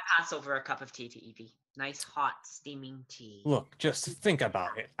 Tea. I pass over a cup of tea to Evie. Nice, hot, steaming tea. Look, just think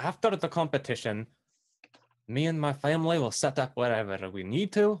about it. After the competition, me and my family will set up wherever we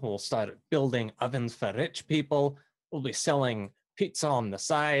need to. We'll start building ovens for rich people. We'll be selling pizza on the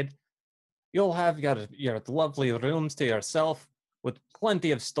side. You'll have your lovely rooms to yourself with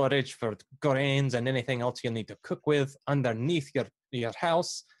plenty of storage for grains and anything else you need to cook with underneath your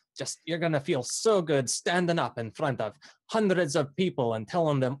house. Just, you're going to feel so good standing up in front of hundreds of people and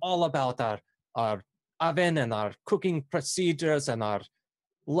telling them all about our oven and our cooking procedures and our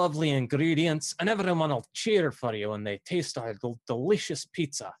lovely ingredients, and everyone will cheer for you when they taste our delicious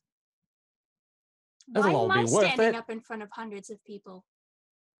pizza. Why It'll all am be I worth standing it. up in front of hundreds of people?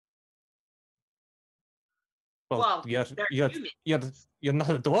 Well, you're not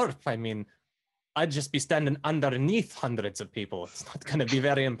a dwarf. I mean, I'd just be standing underneath hundreds of people. It's not going to be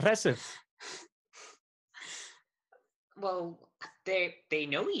very impressive. Well, they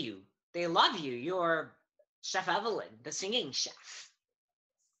know you. They love you. You're Chef Evelyn, the singing chef.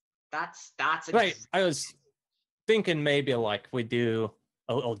 That's a right. I was thinking maybe like we do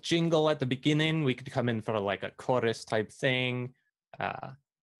a little jingle at the beginning. We could come in for like a chorus type thing.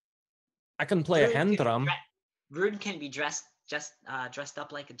 I can play a hand drum. Rune can be dressed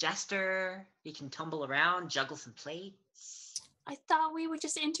up like a jester. He can tumble around, juggle some plates. I thought we were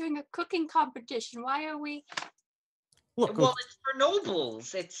just entering a cooking competition. Why are we? Look, well, it's for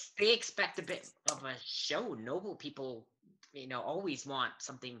nobles. They expect a bit of a show. Noble people, always want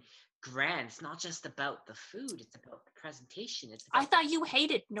something grand. It's not just about the food. It's about the presentation. I thought you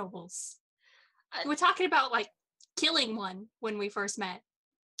hated nobles. We're talking about like killing one when we first met.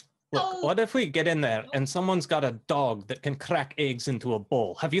 Look, what if we get in there and someone's got a dog that can crack eggs into a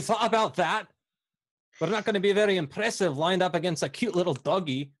bowl? Have you thought about that? We're not going to be very impressive lined up against a cute little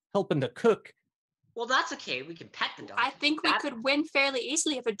doggy helping to cook. Well, that's okay. We can pet the dog. I think we could win fairly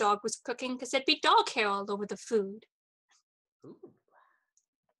easily if a dog was cooking because there'd be dog hair all over the food. Ooh.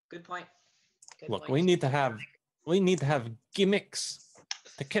 Good point. Look, we need to have gimmicks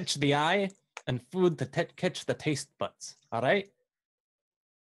to catch the eye and food to catch the taste buds. All right?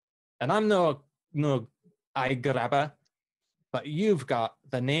 And I'm no eye grabber, but you've got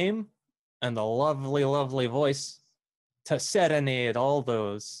the name and the lovely, lovely voice to serenade all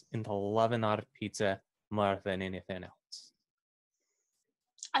those into loving our pizza more than anything else.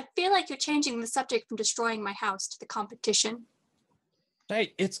 I feel like you're changing the subject from destroying my house to the competition.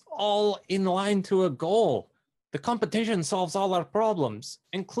 Right, it's all in line to a goal. The competition solves all our problems,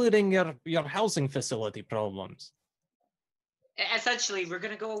 including your housing facility problems. Essentially, we're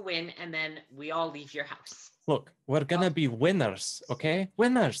going to go win, and then we all leave your house. Look, we're going to be winners, okay?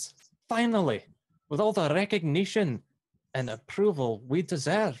 Winners, finally, with all the recognition and approval we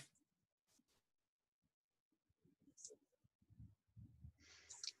deserve.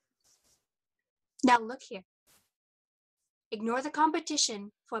 Now look here. ignore the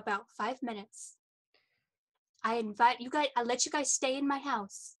competition for about 5 minutes. I invite you guys, I let you guys stay in my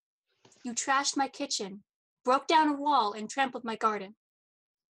house. You trashed my kitchen, broke down a wall, and trampled my garden.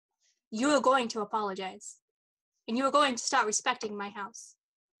 You are going to apologize. And you are going to start respecting my house.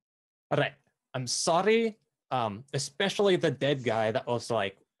 All right. I'm sorry. Especially the dead guy that was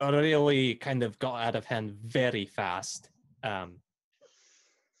like really kind of got out of hand very fast. And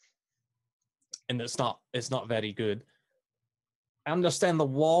it's not very good. I understand the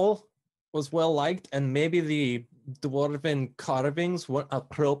wall was well liked, and maybe the dwarven carvings weren't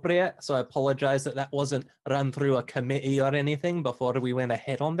appropriate. So I apologize that wasn't run through a committee or anything before we went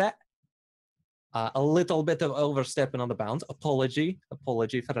ahead on that. A little bit of overstepping on the bounds. Apology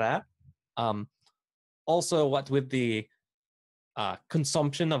for that. Also, what with the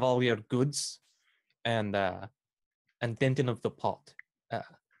consumption of all your goods and denting of the pot.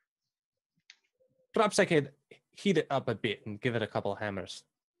 Perhaps I could heat it up a bit and give it a couple hammers.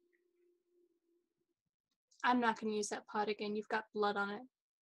 I'm not going to use that pot again. You've got blood on it.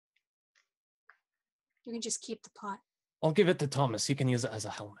 You can just keep the pot. I'll give it to Thomas. He can use it as a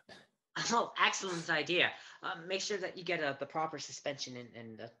helmet. Oh, excellent idea. Make sure that you get the proper suspension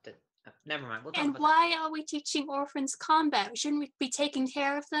and never mind. We'll talk And about why are we teaching orphans combat? Shouldn't we be taking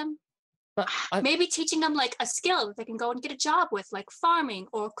care of them? But Maybe teaching them like a skill that they can go and get a job with, like farming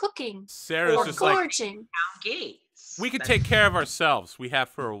or cooking Sarah's or just like, foraging. that. Gates. we could take care of ourselves. We have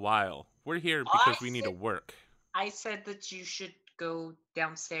for a while. We're here because I we need to said- work. I said that you should go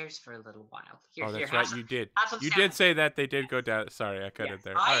downstairs for a little while. Here, Oh, here, that's have right. some- You did. have some You did sandwich. say that they did go down. Sorry, I cut Yes, it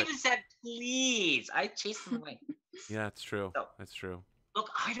there. I All right. even said please. I chased them away. Yeah, that's true. So- That's true. Look,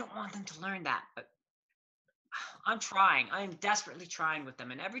 I don't want them to learn that, but I'm trying. I am desperately trying with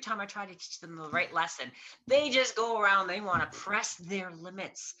them. And every time I try to teach them the right lesson, they just go around. They want to press their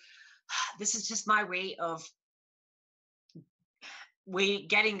limits. This is just my way of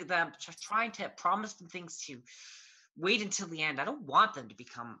getting them, trying to promise them things to wait until the end. I don't want them to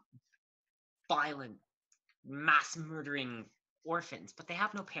become violent, mass murdering orphans, but they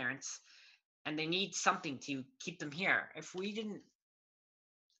have no parents and they need something to keep them here. If we didn't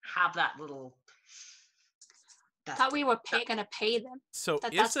have that little... Thought we were gonna pay them. So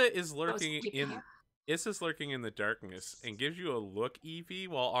That's Issa is what was lurking keeping in here. Issa's lurking in the darkness and gives you a look, Evie,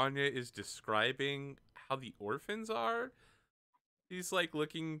 while Anya is describing how the orphans are. He's like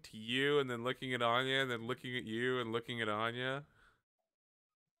looking to you and then looking at Anya and then looking at you and looking at Anya.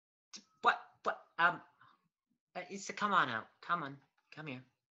 But Issa, come on out. Come here.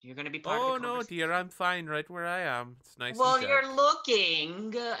 You're gonna be part Oh of the no, conversation. dear, I'm fine right where I am. It's nice. Well, and you're dark.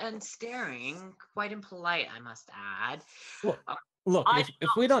 looking and staring, quite impolite, I must add. Look, I if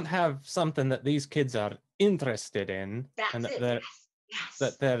we don't have something that these kids are interested in and That's that it. Yes.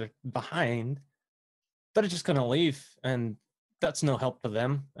 that they're behind, they're just gonna leave, and that's no help to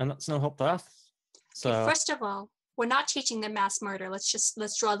them, and that's no help to us. So Okay, first of all, we're not teaching them mass murder.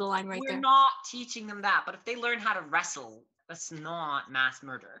 Let's draw the line right We're there. not teaching them that, but if they learn how to wrestle, that's not mass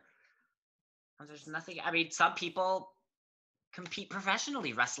murder. And there's nothing. I mean, some people compete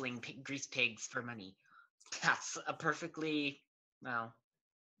professionally wrestling grease pigs for money. That's a perfectly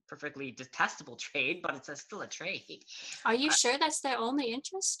detestable trade, but it's still a trade. Are you sure that's their only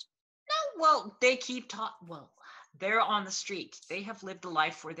interest? No, well, they keep taught. Well, they're on the street. They have lived a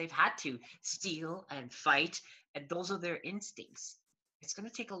life where they've had to steal and fight, and those are their instincts. It's going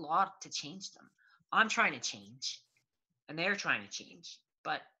to take a lot to change them. I'm trying to change, and they're trying to change.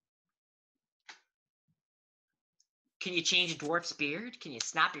 But can you change a dwarf's beard? Can you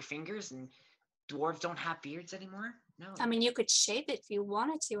snap your fingers and dwarves don't have beards anymore? No. I mean, you could shave it if you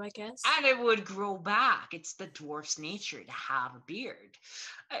wanted to, I guess. And it would grow back. It's the dwarf's nature to have a beard.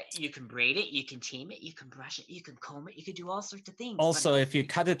 You can braid it, you can tame it, you can brush it, you can comb it, you can do all sorts of things. but also, if you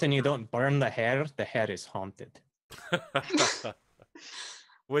cut it and you don't burn the hair is haunted.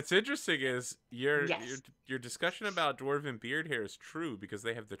 What's interesting is your Yes. your discussion about dwarven beard hair is true because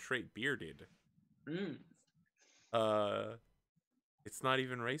they have the trait bearded. Mm. It's not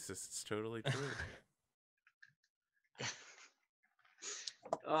even racist. It's totally true.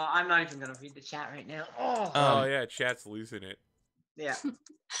 I'm not even gonna read the chat right now. Oh yeah, chat's losing it. Yeah.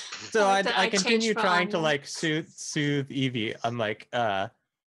 So I like that I I changed continue for trying to Anya. like soothe Evie. I'm like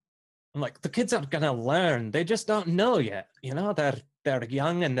the kids are gonna learn. They just don't know yet. You know, they're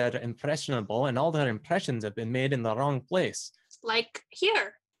young and they're impressionable, and all their impressions have been made in the wrong place. Like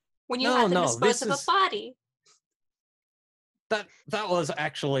here, when you No, had to no, dispose this of a is- body. That was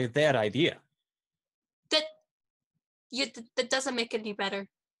actually their idea. That doesn't make it any better.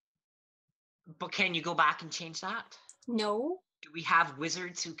 But can you go back and change that? No, Do we have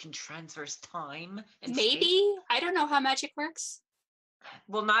wizards who can traverse time? And space? Maybe. I don't know how magic works.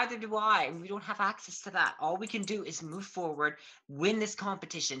 Well, neither do I. We don't have access to that. All we can do is move forward, win this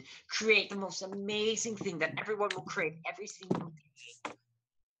competition, create the most amazing thing that everyone will crave every single day.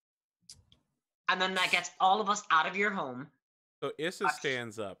 And then that gets all of us out of your home. So Issa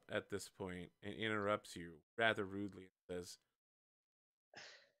stands up at this point and interrupts you rather rudely and says,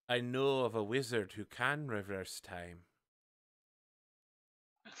 I know of a wizard who can reverse time.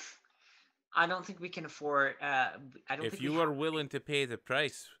 I don't think we can afford. If you are willing to pay the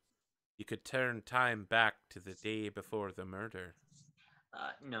price, you could turn time back to the day before the murder.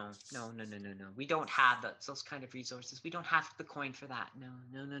 No. We don't have those kind of resources. We don't have the coin for that. No.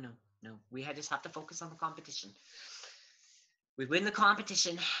 We just have to focus on the competition. We win the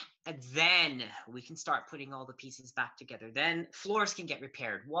competition, and then we can start putting all the pieces back together. Then floors can get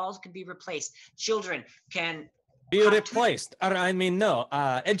repaired, walls can be replaced, children can be replaced. Or I mean, no,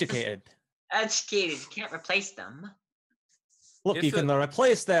 educated. Educated. You can't replace them. Look, you can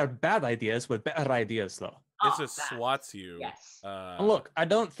replace their bad ideas with better ideas, though. Issa swats you. Yes. Look, I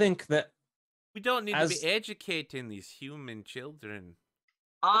don't think that we don't need to be educating these human children.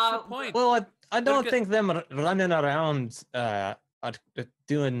 What's the point? Well, I don't think them running around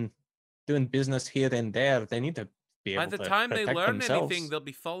doing business here and there. They need to be able to by the time they learn themselves. anything, they'll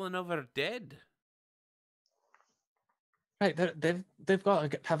be falling over dead. Right, they've got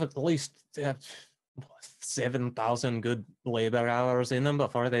to have at least 7,000 good labor hours in them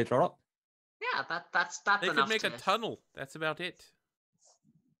before they drop. Yeah, that's they enough. They could make a tunnel. That's about it.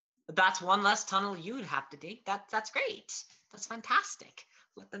 That's one less tunnel you would have to dig. That's great. That's fantastic.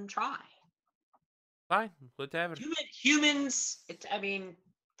 Let them try. Fine, whatever. Humans.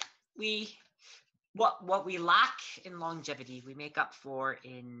 What we lack in longevity, we make up for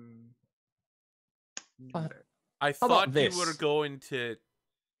in number. I thought you were going to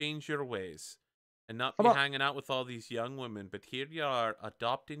change your ways and not be hanging out with all these young women, but here you are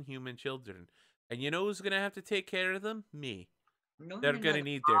adopting human children. And you know who's going to have to take care of them? Me. They're going to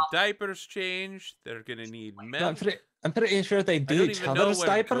need their diapers changed. They're going to need milk. I'm pretty sure they do each other's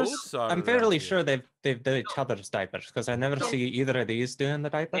diapers. I'm fairly sure they do each other's diapers because I never see either of these doing the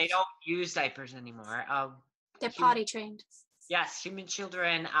diapers. They don't use diapers anymore. They're potty trained. Yes, human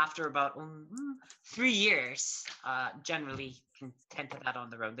children after about 3 years generally can tend to that on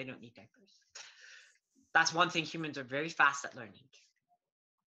their own. They don't need diapers. That's one thing humans are very fast at learning.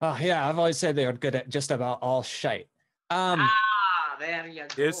 Oh yeah, I've always said they were good at just about all shite. There you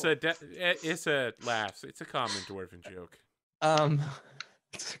go. It's a laughs. It's a common dwarven joke.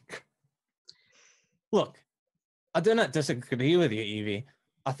 Look, I do not disagree with you, Evie.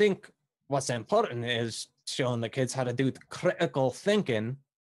 I think what's important is showing the kids how to do critical thinking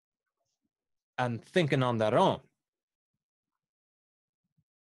and thinking on their own.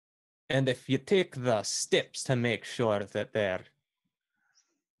 And if you take the steps to make sure that they're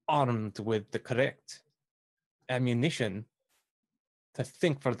armed with the correct ammunition to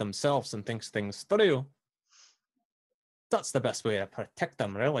think for themselves and think things through, that's the best way to protect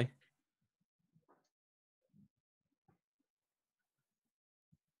them, really.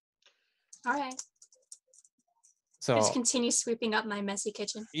 All right. So just continue sweeping up my messy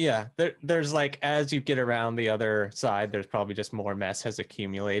kitchen. Yeah, there's like, as you get around the other side, there's probably just more mess has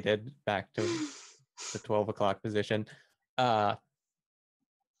accumulated back to the 12 o'clock position. Yeah,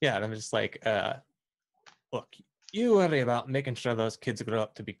 and I'm just like, look, you worry about making sure those kids grow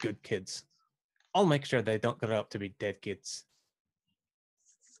up to be good kids. I'll make sure they don't grow up to be dead kids.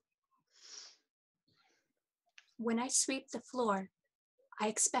 When I sweep the floor, I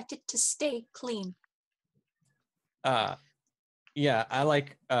expect it to stay clean. Yeah, I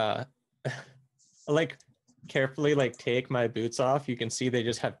like carefully take my boots off. You can see they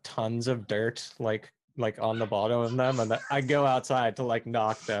just have tons of dirt like on the bottom of them, and I go outside to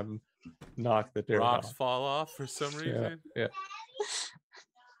knock the dirt Rocks off. fall off for some reason. Yeah.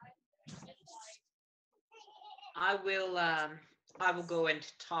 I will go and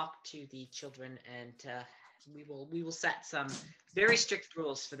talk to the children, and we will set some very strict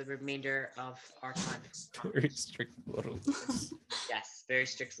rules for the remainder of our time. Very strict rules. Yes, very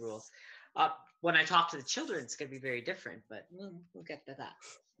strict rules. When I talk to the children, it's going to be very different, but we'll get to that.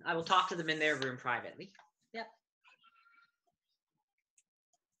 I will talk to them in their room privately. Yep.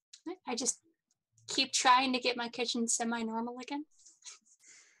 I just keep trying to get my kitchen semi-normal again.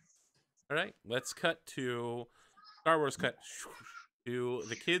 All right, let's cut to Star Wars. Cut to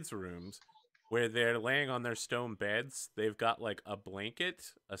the kids' rooms where they're laying on their stone beds. They've got a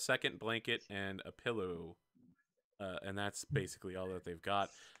blanket, a second blanket, and a pillow, and that's basically all that they've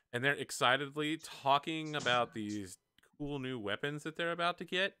got. And they're excitedly talking about these cool new weapons that they're about to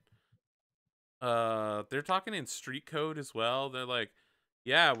get. They're talking in street code as well. They're like,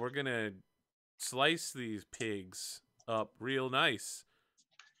 yeah, we're gonna slice these pigs up real nice.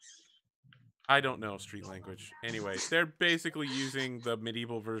 I don't know street language. Anyway, they're basically using the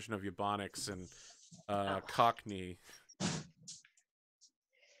medieval version of Ebonics and Cockney.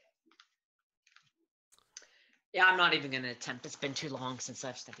 Yeah, I'm not even going to attempt. It's been too long since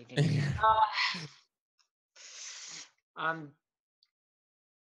I've studied it.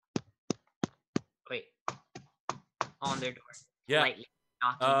 Wait. On their door. Yeah. Lightly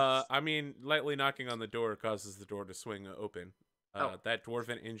knocking. I mean, lightly knocking on the door causes the door to swing open. That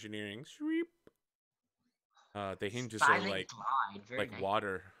dwarven engineering. Sweep. The hinges are like nice.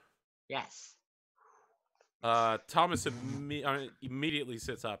 water. Yes. Thomas immediately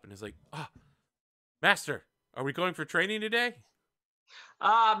sits up and is like, Master, are we going for training today?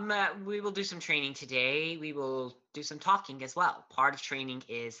 We will do some training today. We will do some talking as well. Part of training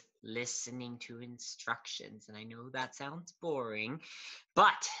is listening to instructions. And I know that sounds boring,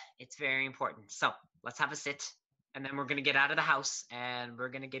 but it's very important. So let's have a sit. And then we're going to get out of the house and we're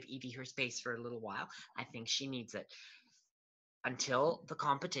going to give Evie her space for a little while. I think she needs it. Until the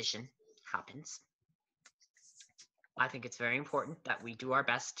competition happens, I think it's very important that we do our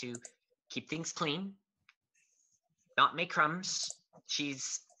best to keep things clean, not make crumbs.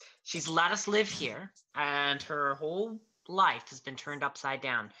 She's let us live here, and her whole life has been turned upside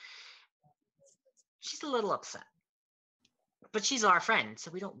down. She's a little upset, but she's our friend,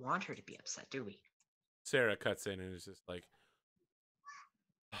 so we don't want her to be upset, do we? Sarah cuts in and is just like,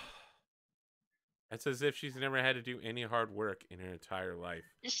 it's as if she's never had to do any hard work in her entire life.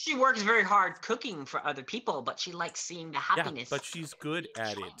 She works very hard cooking for other people, but she likes seeing the happiness. Yeah, but she's good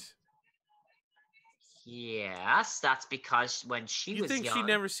at it. Yes, that's because when she was young... You think she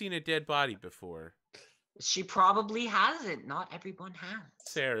never seen a dead body before? She probably hasn't. Not everyone has.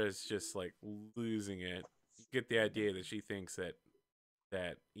 Sarah's just like losing it. You get the idea that she thinks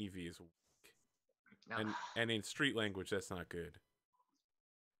that Evie is weak. No. And in street language, that's not good.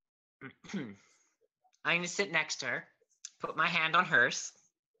 I'm going to sit next to her, put my hand on hers,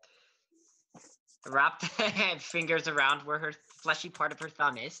 wrap the fingers around where her fleshy part of her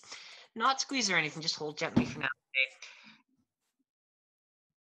thumb is. Not squeeze or anything, just hold gently for now.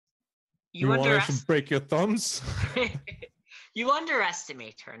 You want us to break your thumbs? You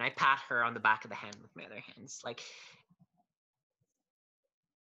underestimate her, and I pat her on the back of the hand with my other hands. Like,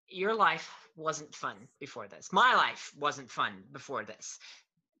 your life wasn't fun before this. My life wasn't fun before this.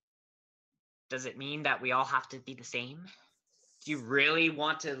 Does it mean that we all have to be the same? Do you really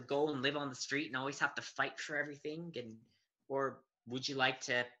want to go and live on the street and always have to fight for everything? Or would you like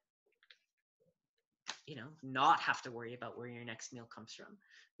to, not have to worry about where your next meal comes from?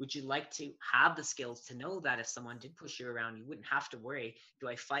 Would you like to have the skills to know that if someone did push you around, you wouldn't have to worry, do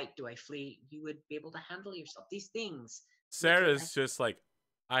I fight, do I flee? You would be able to handle yourself. These things. Sarah's just like,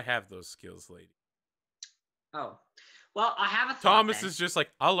 I have those skills, lady. Oh. Well, I have a thought. Thomas is just like,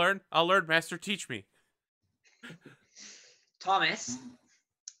 I'll learn, master, teach me. Thomas,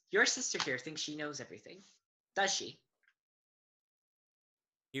 your sister here thinks she knows everything. Does she?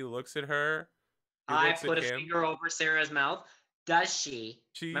 He looks at her. I put a finger over Sarah's mouth. Does she?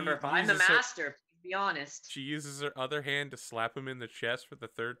 Remember, if I'm the master, please be honest. She uses her other hand to slap him in the chest for the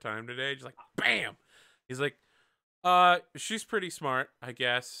third time today. Just like, bam! He's like, she's pretty smart, I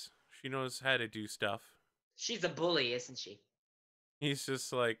guess. She knows how to do stuff. She's a bully, isn't she? He's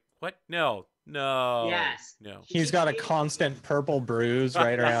just like, what? No. Yes. No. He's got a constant purple bruise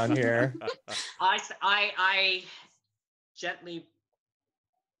right around here. I gently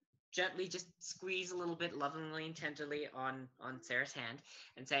just squeeze a little bit lovingly and tenderly on Sarah's hand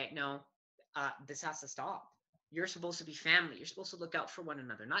and say, no, this has to stop. You're supposed to be family. You're supposed to look out for one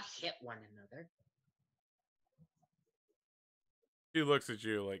another, not hit one another. She looks at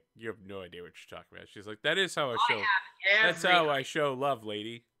you like you have no idea what you're talking about. She's like, "That is how I show. That's how I show love,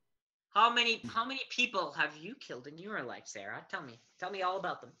 lady." How many people have you killed in your life, Sarah? Tell me all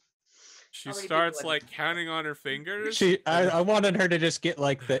about them. She starts like counting on her fingers. I wanted her to just get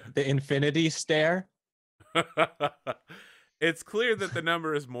like the infinity stare. It's clear that the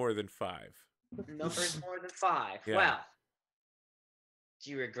number is more than 5. The number is more than 5. Yeah. Well,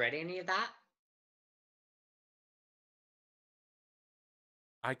 do you regret any of that?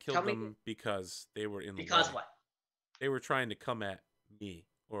 I killed them because they were in the way. Because what? They were trying to come at me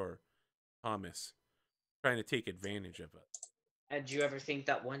or Thomas, trying to take advantage of it. And do you ever think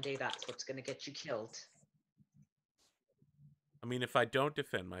that one day that's what's going to get you killed? I mean, if I don't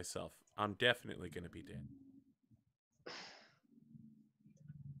defend myself, I'm definitely going to be dead.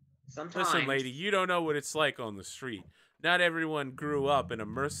 Sometimes. Listen, lady, you don't know what it's like on the street. not everyone grew up in a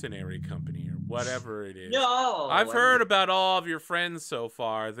mercenary company or whatever it is. No, I've heard about all of your friends so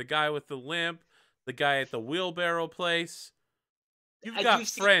far. The guy with the limp, the guy at the wheelbarrow place. You've got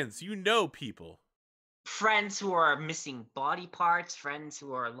friends. You know people. Friends who are missing body parts, friends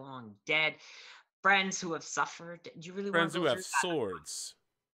who are long dead, friends who have suffered. Do you really Friends want to who go have through that? swords.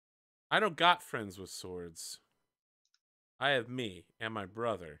 I don't got friends with swords. I have me and my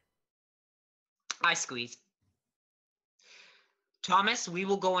brother. I squeeze. Thomas, we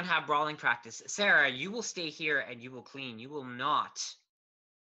will go and have brawling practice. Sarah, you will stay here and you will clean. You will not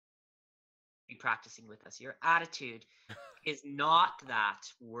be practicing with us. Your attitude is not that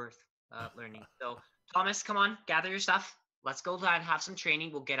worth learning. So, Thomas, come on, gather your stuff. Let's go and have some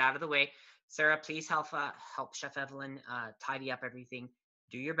training. We'll get out of the way. Sarah, please help Chef Evelyn tidy up everything.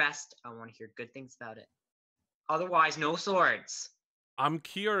 Do your best. I want to hear good things about it. Otherwise, no swords. I'm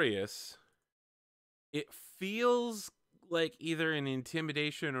curious. It feels like either an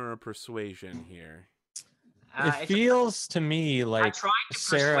intimidation or a persuasion here. It feels to me like tried to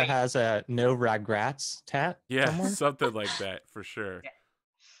Sarah persuade- has a no regrets tat. Yeah, somewhere. something like that for sure. Yeah.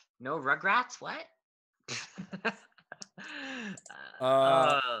 No Rugrats? What?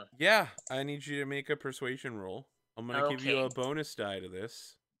 Yeah, I need you to make a persuasion roll. I'm going to give you Okay. a bonus die to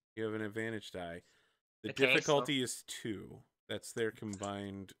this. You have an advantage die. The Okay, so- difficulty is 2. That's their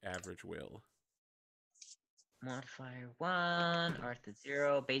combined average will. Modifier 1, Arthur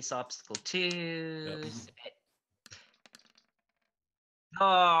 0, base obstacle 2. Yep. Oh,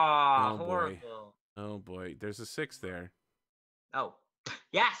 Oh, boy. horrible. Oh boy, there's a 6 there. Oh,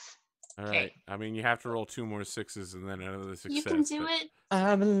 yes. All Okay. right. I mean, you have to roll 2 more 6s and then another success. You can do it.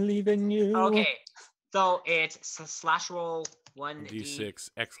 I believe in you. Okay, so it's slash roll 1d6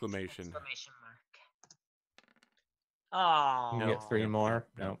 exclamation. exclamation mark. Oh. You can get 3 more.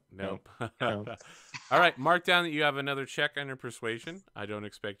 Nope. Nope. All right, mark down that you have another check on your persuasion. I don't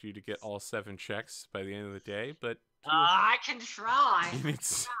expect you to get all 7 checks by the end of the day, but I can try.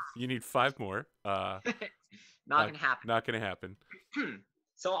 you need 5 more. Not gonna happen. Not gonna happen.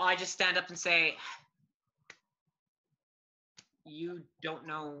 So I just stand up and say, you don't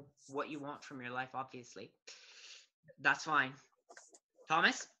know what you want from your life, obviously. That's fine.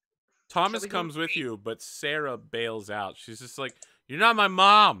 Thomas? Thomas we go comes with trade? you, but Sarah bails out. She's just like, "You're not my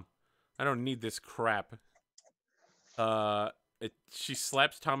mom. I don't need this crap." She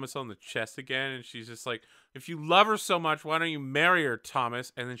slaps Thomas on the chest again, and she's just like, "If you love her so much, why don't you marry her,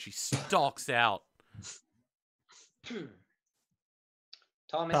 Thomas?" And then she stalks out.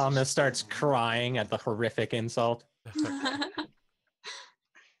 Thomas starts crying at the horrific insult.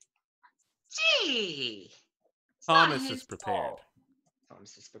 Gee! It's Thomas not is his prepared. fault.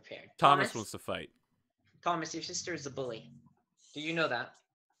 Thomas is prepared. Thomas wants to fight. Thomas, your sister is a bully. Do you know that?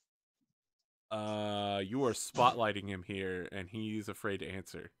 You are spotlighting him here, and he's afraid to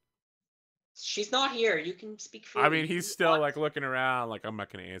answer. She's not here. You can speak freely. I mean, he's still like looking around, like, "I'm not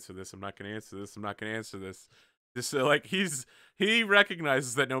gonna answer this. I'm not gonna answer this. I'm not gonna answer this." Just like he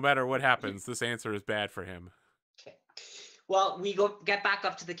recognizes that no matter what happens, this answer is bad for him. Okay. Well, we get back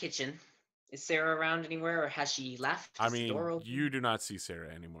up to the kitchen. Is Sarah around anywhere, or has she left? I Is the mean, door open? you do not see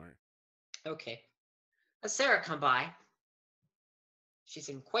Sarah anymore. Okay. Has Sarah come by? She's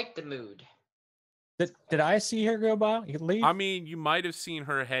in quite the mood. Did I see her go by? You leave? I mean, you might have seen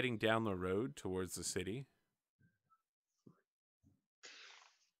her heading down the road towards the city.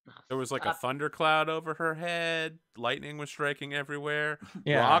 There was like a thundercloud over her head. Lightning was striking everywhere.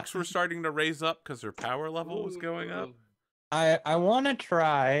 Yeah. Rocks were starting to raise up because her power level was going up. I want to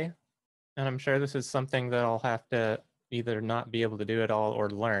try, and I'm sure this is something that I'll have to either not be able to do at all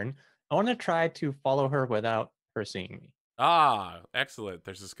or learn. I want to try to follow her without her seeing me. Ah, excellent.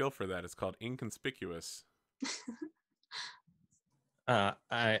 There's a skill for that. It's called inconspicuous.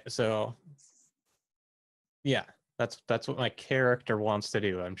 Yeah, that's what my character wants to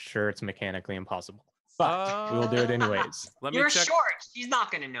do. I'm sure it's mechanically impossible, but we will do it anyways. You're short. She's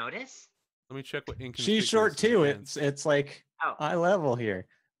not going to notice. Let me check what inconspicuous. She's short too. is. It's like eye level here.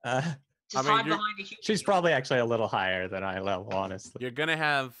 Just hide behind a huge She's probably actually a little higher than eye level, honestly. You're gonna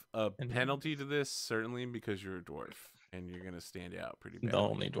have a penalty to this, certainly, because you're a dwarf, and you're gonna stand out pretty bad. The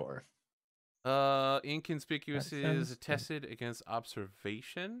only dwarf. Inconspicuous is tested against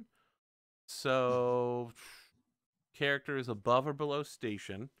observation. So, character is above or below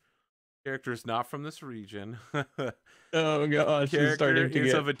station. Character is not from this region. Oh gosh, character she's starting to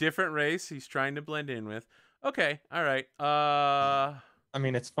is get... of a different race. He's trying to blend in with. Okay, all right. I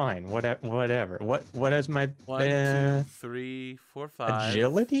mean, it's fine. Whatever. What is my 1, 2, 3, 4, 5.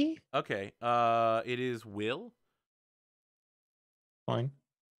 agility? Okay. It is will. Fine.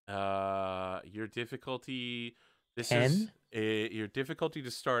 Your difficulty. This 10? is your difficulty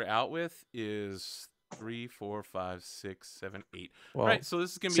to start out with is 3, 4, 5, 6, 7, 8. Well, Right, so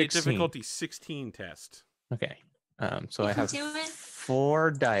this is going to be a 16. difficulty 16 test. Okay. So You I can have do it.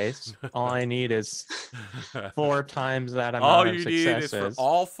 4 dice. All I need is 4 times that All amount of you need is for successes.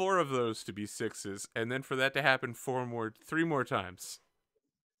 all 4 of those to be 6s, and then for that to happen 3 more times.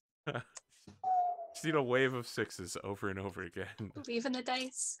 Just need a wave of 6s over and over again. Believe in the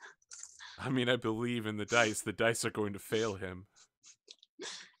dice. I mean, I believe in the dice. The dice are going to fail him.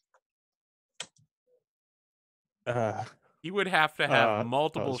 He would have to have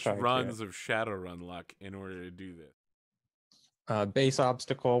multiple runs of Shadowrun luck in order to do this. Base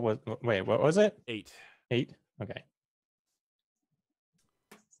obstacle was, wait, what was it? 8. 8? Okay.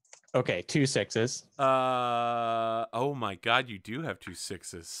 Okay, 2 6s. Oh my god, you do have 2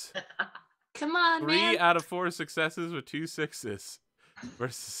 6s. Come on, 3 man. out of 4 successes with 2 6s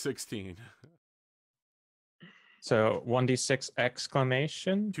versus 16. So 1d6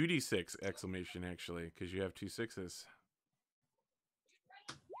 exclamation. 2d6 exclamation, actually, because you have 2 6s.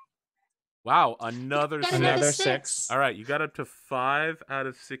 Wow, another Got 6. Another 6. All right, you got up to 5 out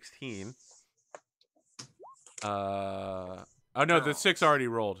of 16. Oh no, the 6 already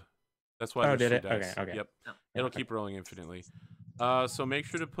rolled. That's why Oh, there's did 2 it? dice. Okay. Yep. Oh. It'll keep rolling infinitely. So make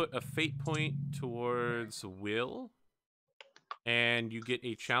sure to put a fate point towards will, and you get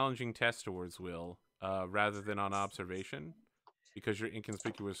a challenging test towards will, rather than on observation, because your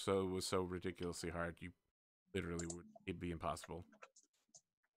inconspicuous was so ridiculously hard. You literally would, it'd be impossible.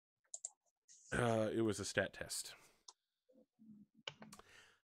 It was a stat test.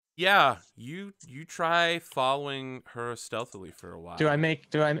 Yeah, you try following her stealthily for a while.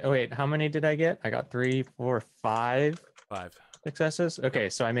 Wait, how many did I get? I got 3, 4, 5 5. successes. Okay,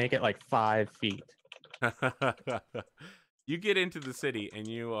 so I make it like 5 feet. You get into the city and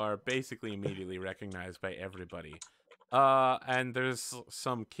you are basically immediately recognized by everybody. And there's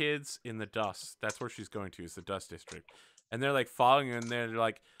some kids in the dust. That's where she's going to, is the dust district. And they're like following you, and they're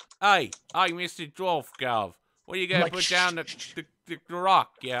like, hey, Mr. Dwarf Galv, what are you gonna put down the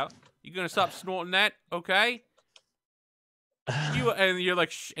rock, yeah? You gonna stop snorting that, okay? And you're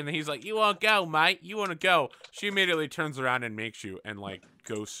like, shh, and he's like, you wanna go, mate? You wanna go? She immediately turns around and makes you, and like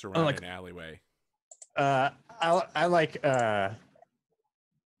ghosts around an alleyway. I like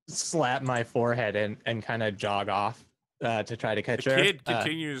slap my forehead and kind of jog off to try to catch her. The kid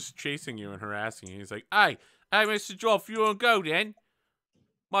continues chasing you and harassing you. He's like, hey, Mr. Dwarf, you wanna go then?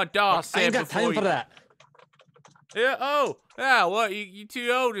 My dad said I ain't got time for that. Yeah, oh, yeah, what, you too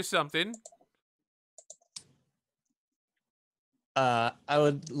old or something? I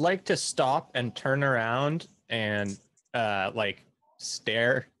would like to stop and turn around and like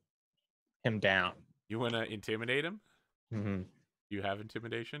stare him down. You want to intimidate him? Mm-hmm. You have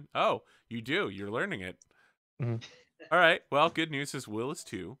intimidation? Oh, you do. You're learning it. Mm-hmm. All right. Well, good news is Will is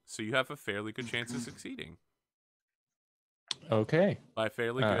 2, so you have a fairly good chance of succeeding. Okay. By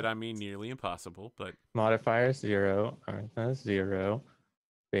fairly good, I mean nearly impossible, but... Modifier 0, 0.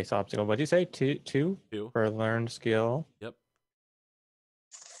 Base obstacle. What'd you say? 2? 2 for learned skill. Yep.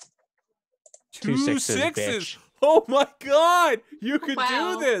 2 6s, bitch. Oh my god! You could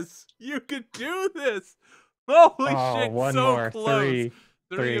do this! You could do this! Holy shit, one so more. close. 3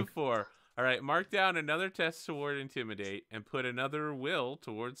 3. and 4. All right, mark down another test toward intimidate and put another will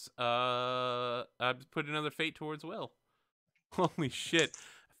towards put another fate towards will. Holy shit.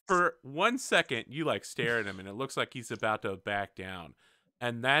 For 1 second, you like stare at him and it looks like he's about to back down.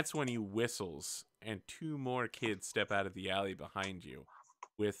 And that's when he whistles and 2 more kids step out of the alley behind you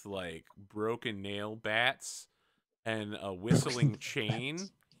with like broken nail bats and a whistling chain.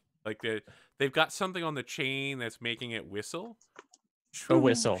 Like they've got something on the chain that's making it whistle. A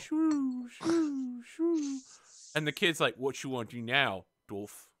whistle. Shoo, shoo, shoo. And the kid's like, what you want to do now,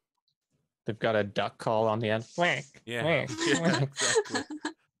 Dolph? They've got a duck call on the end. Yeah, exactly.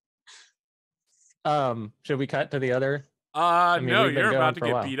 Should we cut to the other? No, we've been you're going about to for a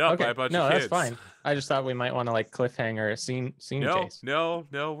get while. beat up by a bunch of kids. No, that's fine. I just thought we might want to like cliffhanger scene chase. No,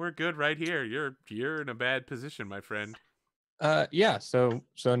 we're good right here. You're in a bad position, my friend. Yeah. So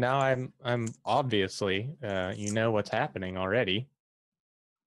now I'm obviously you know what's happening already.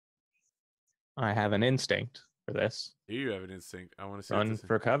 I have an instinct for this. Do you have an instinct? I want to see. Run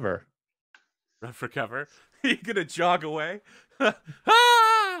for cover. Run for cover. You're gonna jog away.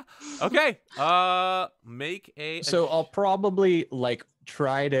 Ah! Okay. Make a. So I'll probably like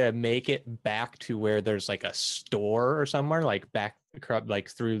try to make it back to where there's like a store or somewhere, like back like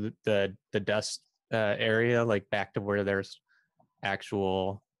through the dust area, like back to where there's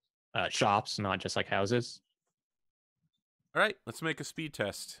actual shops, not just like houses. All right. Let's make a speed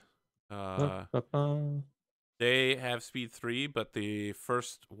test. They have speed 3, but the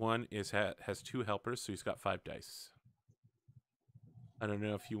first one has 2 helpers, so he's got 5 dice. I don't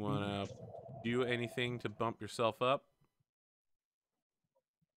know if you want to do anything to bump yourself up.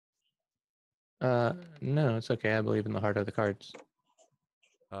 No, it's okay. I believe in the heart of the cards.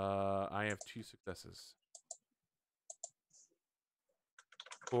 I have 2 successes.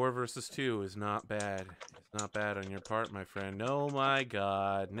 4 versus 2 is not bad. It's not bad on your part, my friend. Oh my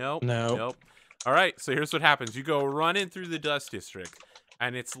god. Nope. Nope. Nope. All right, so here's what happens. You go running through the dust district,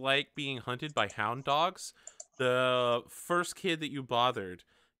 and it's like being hunted by hound dogs. The first kid that you bothered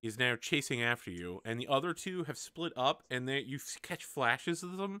is now chasing after you, and the other 2 have split up, and you catch flashes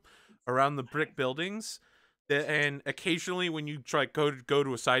of them around the brick buildings. And occasionally, when you try go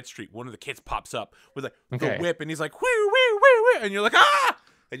to a side street, one of the kids pops up with the whip, and he's like, "Woo, woo, woo, woo," and you're like, "Ah!"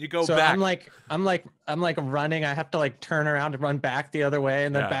 And you go so back. I'm like running. I have to like turn around and run back the other way,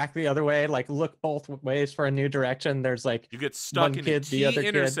 and then back the other way. Like look both ways for a new direction. There's like you get stuck in a key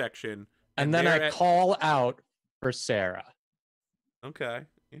intersection, and then I call out for Sarah. Okay,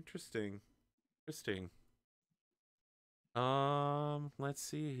 interesting. Let's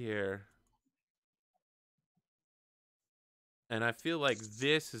see here. And I feel like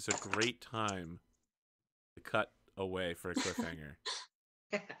this is a great time to cut away for a cliffhanger.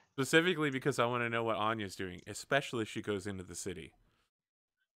 Specifically because I want to know what Anya's doing, especially if she goes into the city.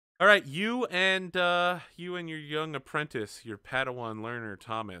 All right, you and your young apprentice, your Padawan learner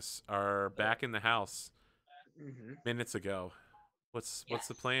Thomas, are back in the house minutes ago. What's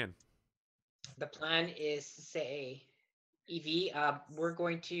the plan? The plan is to say, Evie, we're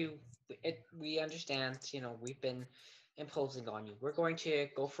going to. We understand, we've been imposing on you. We're going to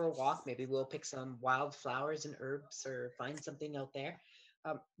go for a walk. Maybe we'll pick some wild flowers and herbs, or find something out there.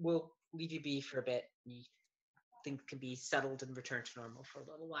 We'll leave you be for a bit. Things can be settled and return to normal for a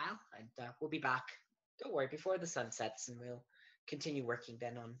little while, and we'll be back. Don't worry, before the sun sets, and we'll continue working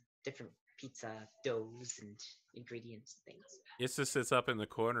then on different pizza doughs and ingredients and things. Issa sits up in the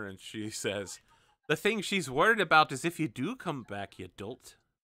corner and she says, "The thing she's worried about is if you do come back, you dolt."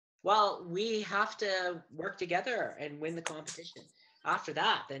 Well, we have to work together and win the competition. After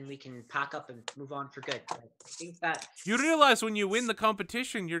that, then we can pack up and move on for good. I think that you realize when you win the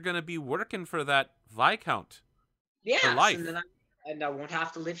competition, you're going to be working for that Viscount. Yes, for life. And I won't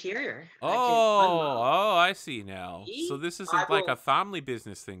have to live here. I see now. See? So this isn't like a family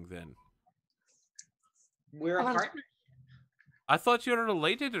business thing then. We're a partner. I thought you were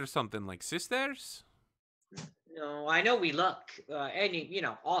related or something, like sisters. No, I know we look,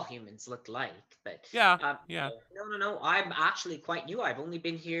 all humans look alike, but yeah. No. I'm actually quite new. I've only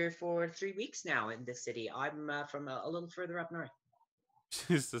been here for 3 weeks now in this city. I'm from a little further up north.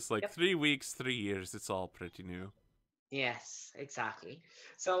 It's just like 3 weeks, 3 years. It's all pretty new. Yes, exactly.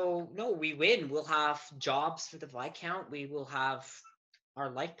 So no, we win. We'll have jobs for the Viscount. We will have our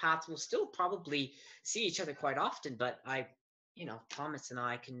life paths. We'll still probably see each other quite often, but Thomas and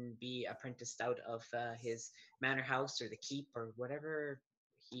I can be apprenticed out of his manor house or the keep or whatever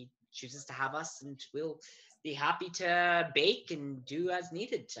he chooses to have us, and we'll be happy to bake and do as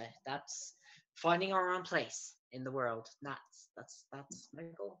needed. That's finding our own place in the world. That's my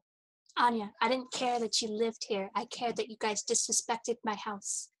goal. Anya, I didn't care that you lived here. I cared that you guys disrespected my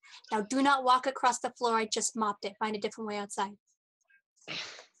house. Now do not walk across the floor. I just mopped it. Find a different way outside.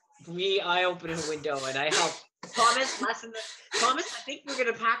 I open a window and I help Thomas. Thomas, I think we're going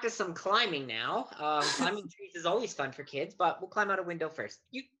to practice some climbing now. Climbing trees is always fun for kids, but we'll climb out a window first.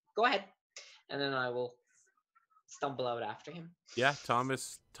 You go ahead. And then I will stumble out after him. Yeah,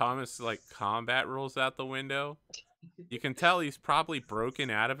 Thomas like combat rolls out the window. You can tell he's probably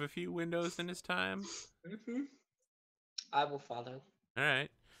broken out of a few windows in his time. I will follow. All right.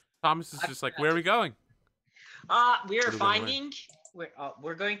 Thomas is just like, where are we going? We're going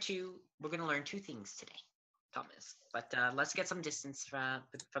to learn 2 things today, Thomas. But let's get some distance from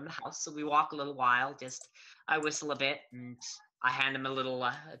the house. So we walk a little while. I whistle a bit, and I hand him a little.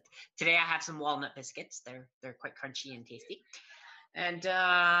 Today I have some walnut biscuits. They're quite crunchy and tasty. And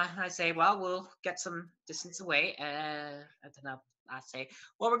I say, well, we'll get some distance away. And then I say,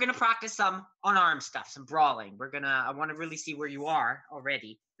 well, we're going to practice some unarmed stuff, some brawling. I want to really see where you are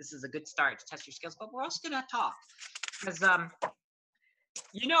already. This is a good start to test your skills, but we're also going to talk. Because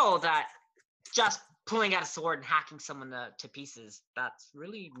you know that just pulling out a sword and hacking someone to pieces, that's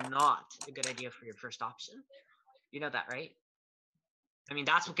really not a good idea for your first option. You know that, right? I mean,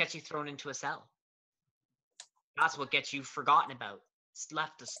 that's what gets you thrown into a cell. That's what gets you forgotten about. It's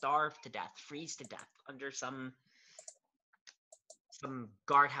left to starve to death, freeze to death under some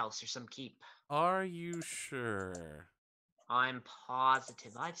guardhouse or some keep. Are you sure? I'm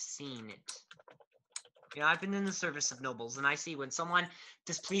positive. I've seen it. You know, I've been in the service of nobles, and I see when someone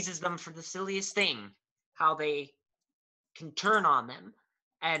displeases them for the silliest thing, how they can turn on them.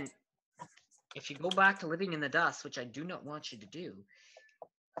 And if you go back to living in the dust, which I do not want you to do,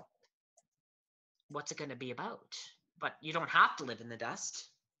 what's it going to be about? But you don't have to live in the dust.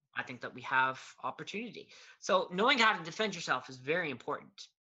 I think that we have opportunity. So knowing how to defend yourself is very important.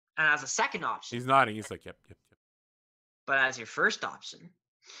 And as a second option, He's nodding. He's like, yep, yep, yep. but as your first option,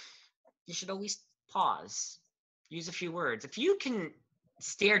 you should always pause, use a few words. If you can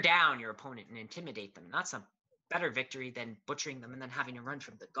stare down your opponent and intimidate them, that's a better victory than butchering them and then having to run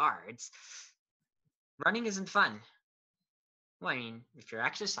from the guards. Running isn't fun. Well, I mean, if you're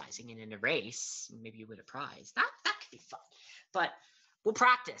exercising and in a race, maybe you win a prize. That could be fun. But we'll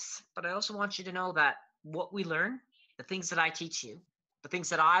practice. But I also want you to know that what we learn, the things that I teach you, the things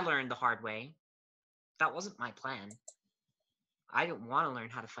that I learned the hard way, that wasn't my plan. I didn't want to learn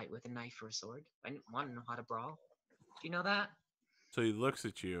how to fight with a knife or a sword. I didn't want to know how to brawl. Do you know that? So he looks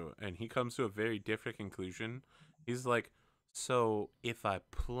at you, and he comes to a very different conclusion. He's like, so if I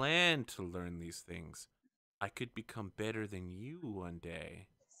plan to learn these things, I could become better than you one day.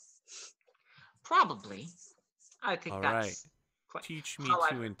 Probably. I think All that's right. quite... Teach me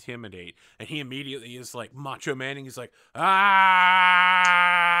However, to intimidate. And he immediately is like Macho Man, and he's like, ah!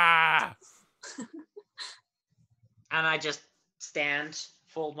 And I just stand,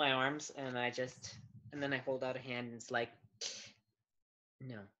 fold my arms, and then I hold out a hand, and it's like,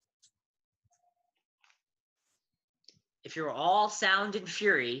 no. If you're all sound and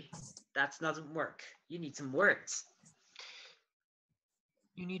fury, that doesn't work. You need some words.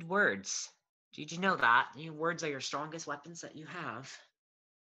 You need words. Did you know that? Words are your strongest weapons that you have.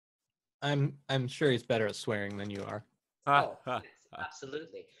 I'm sure he's better at swearing than you are. Oh, yes,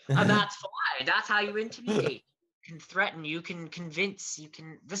 absolutely. And that's why. That's how you intimidate. You can threaten. You can convince. You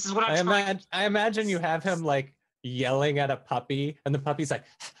can. This is what I'm trying. I imagine you have him like yelling at a puppy, and the puppy's like.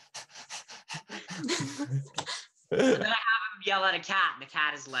 And then I have him yell at a cat, and the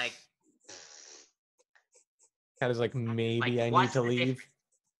cat is like. Cat is like, maybe like, I need to leave. Difference?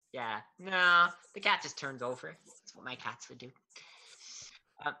 Yeah, no, the cat just turns over. That's what my cats would do.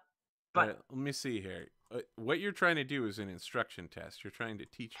 But right, let me see here. What you're trying to do is an instruction test. You're trying to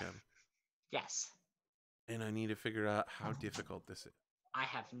teach him. Yes. And I need to figure out how difficult this is. I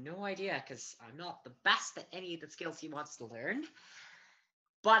have no idea because I'm not the best at any of the skills he wants to learn.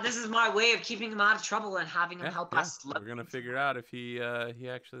 But this is my way of keeping him out of trouble and having him help us. We're gonna figure out if he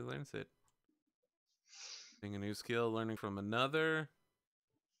actually learns it. Learning a new skill, learning from another.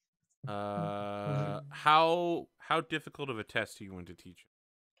 How difficult of a test do you want to teach him?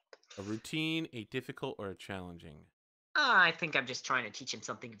 A routine, a difficult, or a challenging? I think I'm just trying to teach him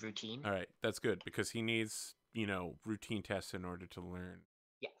something routine. All right, that's good because he needs, routine tests in order to learn.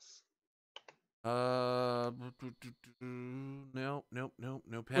 Yes. No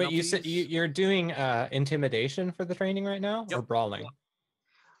penalties. Wait, you said you're doing intimidation for the training right now, or brawling?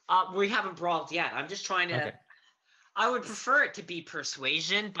 We haven't brawled yet. I'm just trying to. Okay. I would prefer it to be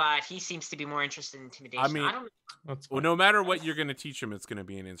persuasion, but he seems to be more interested in intimidation. I mean, well, no matter what you're going to teach him, it's going to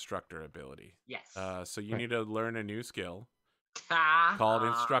be an instructor ability. Yes. So you need to learn a new skill called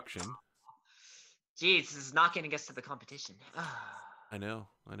instruction. Geez, this is not getting us to the competition. I know.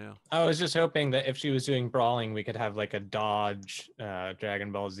 I was just hoping that if she was doing brawling, we could have like a dodge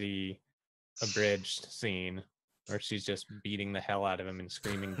Dragon Ball Z abridged scene where she's just beating the hell out of him and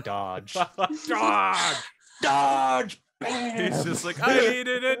screaming, dodge. Dodge! Dodge! Bam! He's just like, I need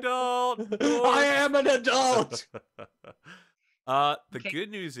an adult. I am an adult. The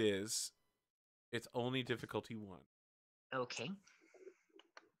good news is, it's only difficulty 1. Okay.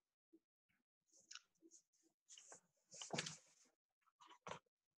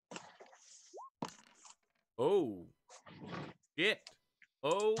 Oh, shit.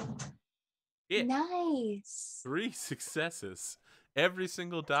 Oh, shit. Nice. 3 successes. Every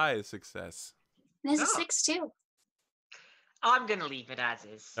single die is success. There's a 6 too. I'm gonna leave it as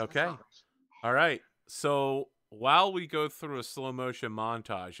is. Okay. All right. So while we go through a slow motion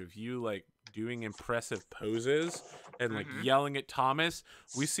montage of you like doing impressive poses and like yelling at Thomas,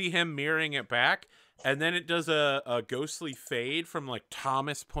 we see him mirroring it back, and then it does a ghostly fade from like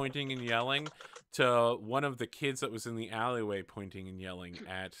Thomas pointing and yelling to one of the kids that was in the alleyway pointing and yelling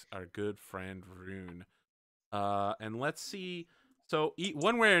at our good friend Rune. And let's see. So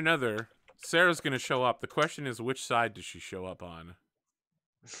one way or another, Sarah's going to show up. The question is, which side does she show up on?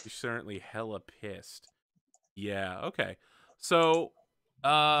 She's certainly hella pissed. Yeah, okay. So,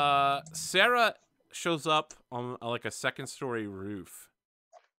 Sarah shows up on like a 2nd-story roof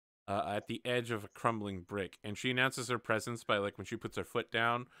at the edge of a crumbling brick. And she announces her presence by like when she puts her foot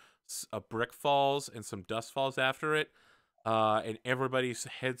down. a brick falls and some dust falls after it, and everybody's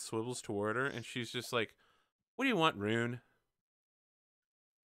head swivels toward her, and she's just like, "What do you want, Rune?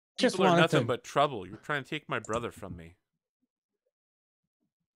 Just People are wanted nothing to but trouble. You're trying to take my brother from me."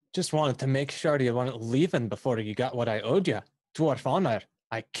 just wanted to make sure you weren't leaving before you got what I owed you. Dwarf honor.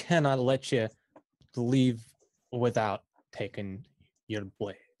 I cannot let you leave without taking your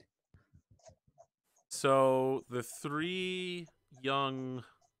blade. So the three young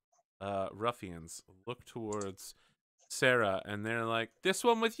ruffians look towards Sarah, and they're like, "This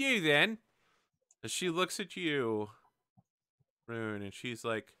one with you, then." And she looks at you, Rune, and she's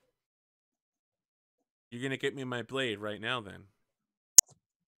like, "You're gonna get me my blade right now, then."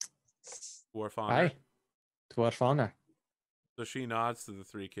 Dwarf honor. Aye. Dwarf honor. So she nods to the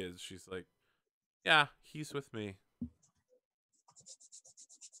three kids. She's like, "Yeah, he's with me."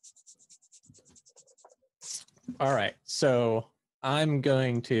 All right. So I'm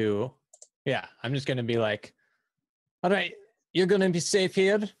going to, I'm just going to be like, all right, you're going to be safe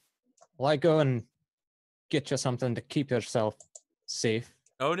here. Well, I go and get you something to keep yourself safe.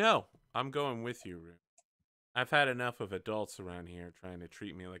 Oh no, I'm going with you, Rune. I've had enough of adults around here trying to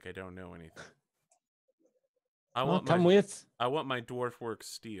treat me like I don't know anything. Well, come with. I want my dwarf work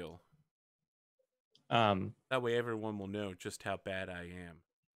steel. That way everyone will know just how bad I am.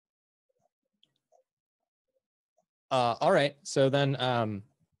 All right. So then I'm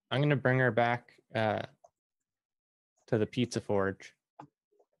going to bring her back to the pizza forge. All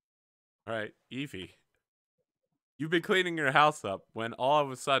right, Evie. You've been cleaning your house up when all of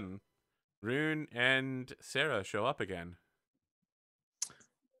a sudden Rune and Sarah show up again.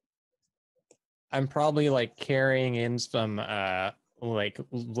 I'm probably like carrying in some like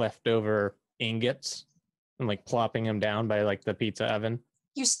leftover ingots and like plopping them down by like the pizza oven.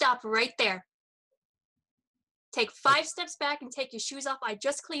 You stop right there. Take 5 steps back and take your shoes off. I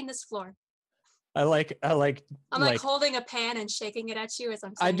just cleaned this floor. I'm like holding a pan and shaking it at you as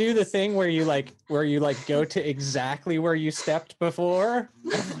I'm saying I do the this. thing where you go to exactly where you stepped before,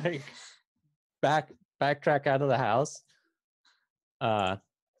 like backtrack out of the house. And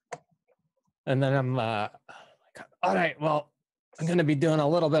then I'm like, all right, well, I'm gonna be doing a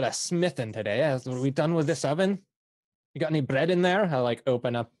little bit of smithing today. Are we done with this oven? You got any bread in there? I like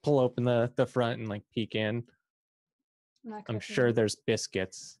pull open the front and like peek in. I'm sure there's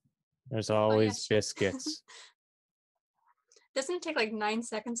biscuits. There's always biscuits. Doesn't it take like 9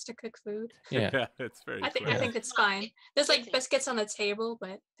 seconds to cook food? Yeah, it's very. I think it's fine. There's like biscuits on the table,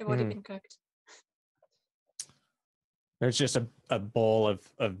 but they've already been cooked. There's just a bowl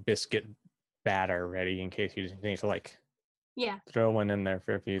of biscuit batter ready in case you need to like throw one in there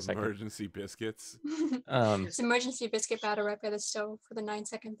for a few seconds. Emergency biscuits. It's emergency biscuit batter right by the stove for the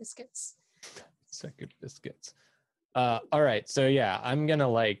 9-second biscuits. Second biscuits. All right, so yeah, I'm gonna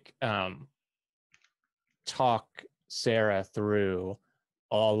like talk Sarah through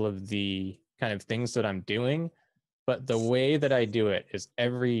all of the kind of things that I'm doing, but the way that I do it is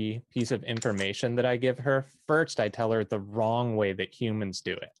every piece of information that I give her, first I tell her the wrong way that humans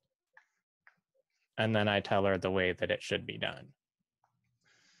do it, and then I tell her the way that it should be done.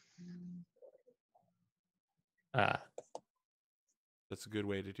 That's a good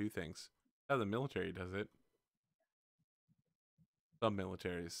way to do things. How the military does it. Some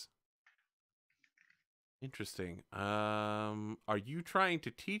militaries. Interesting. Are you trying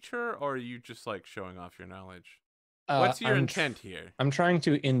to teach her, or are you just like showing off your knowledge? What's your intent here? I'm trying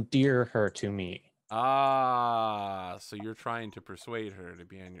to endear her to me. Ah, so you're trying to persuade her to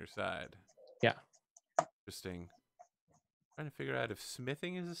be on your side. Yeah. Interesting. Trying to figure out if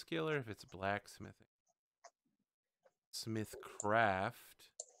smithing is a skill or if it's blacksmithing. Smithcraft.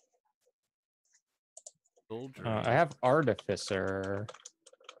 Soldiering. I have artificer.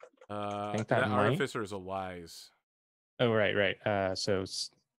 I think that artificer is a wise. Oh, right. So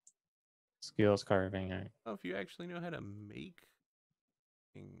skills carving. Oh, if you actually know how to make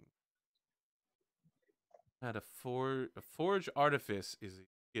things. How to forge artifice is a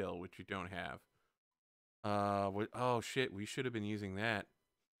skill which you don't have. Oh shit, we should have been using that.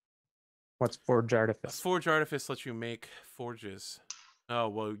 What's forge artifice? Forge artifice lets you make forges. Oh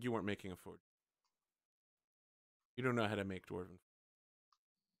well, you weren't making a forge. You don't know how to make dwarven.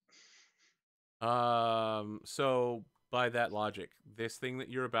 So by that logic, this thing that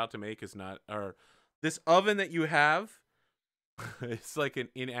you're about to make is not, or this oven that you have, it's like an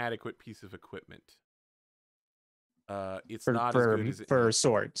inadequate piece of equipment. It's not as good as it for needs.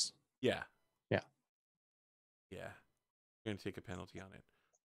 swords. Yeah. Yeah. You're gonna take a penalty on it.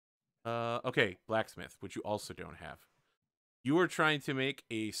 Okay, blacksmith, which you also don't have. You are trying to make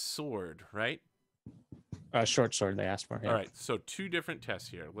a sword, right? Short sword they asked for. Yeah. All right, so 2 different tests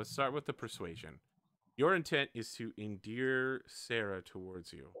here. Let's start with the persuasion. Your intent is to endear Sarah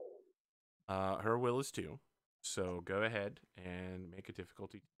towards you. Her will is 2, so go ahead and make a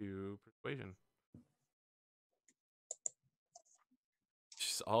difficulty 2 persuasion.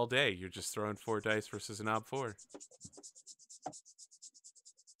 Just all day, you're just throwing 4 dice versus an ob 4.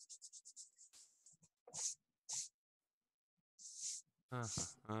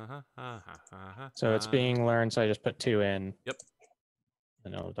 So it's being learned, so I just put 2 in. Yep.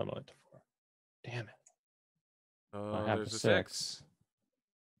 And I'll double it to 4. Damn it. Oh, I have there's a a 6. 6.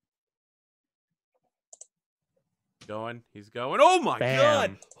 Going. He's going. Oh my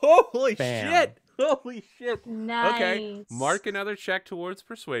god! Holy shit! Holy shit! Nice. Okay, mark another check towards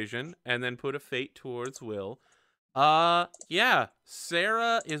persuasion, and then put a fate towards will. Yeah.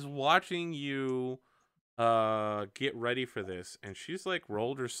 Sarah is watching you get ready for this, and she's like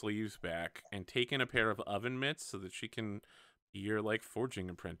rolled her sleeves back and taken a pair of oven mitts so that she can be your like forging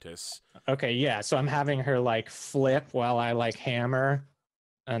apprentice. Okay, yeah. So I'm having her like flip while I like hammer,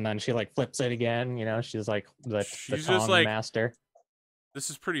 and then she like flips it again. You know, she's like the She's Tong just like, master. this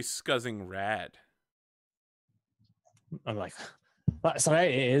is pretty scuzzing rad. I'm like, that's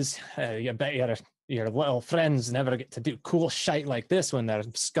right. It is. You bet your little friends never get to do cool shite like this when they're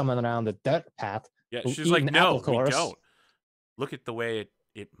scumming around the dirt path. Yeah, she's eating like, no, apple we cores." don't. Look at the way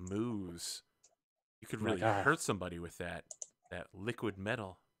it moves. You could I'm really like, "Ah." hurt somebody with that liquid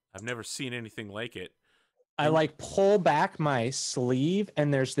metal. I've never seen anything like it. I like pull back my sleeve,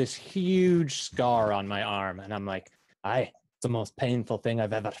 and there's this huge scar on my arm, and I'm like, it's the most painful thing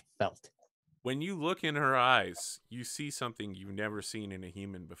I've ever felt. When you look in her eyes, you see something you've never seen in a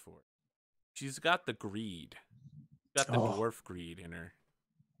human before. She's got the greed. Got the dwarf greed in her.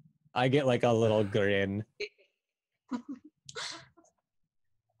 I get like a little grin.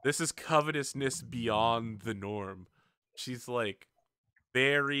 This is covetousness beyond the norm. She's like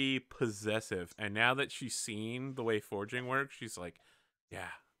very possessive. And now that she's seen the way forging works, she's like, yeah,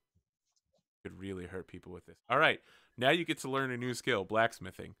 could really hurt people with this. All right, now you get to learn a new skill,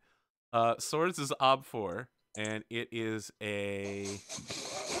 blacksmithing. Swords is ob 4, and it is a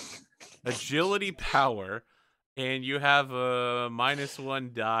agility power, and you have a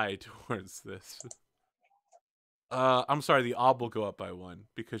 -1 die towards this. I'm sorry, the ob will go up by 1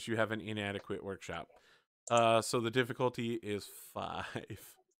 because you have an inadequate workshop. So the difficulty is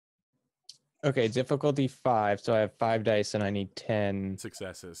 5. Okay, difficulty 5, so I have 5 dice and I need 10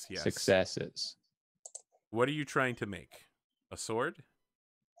 Successes, yes. successes. What are you trying to make? A sword?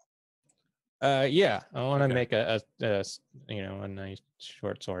 Yeah, I want to Okay. make a nice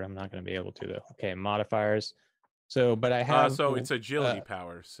short sword. I'm not going to be able to though. Okay, modifiers. So, but I have. So it's agility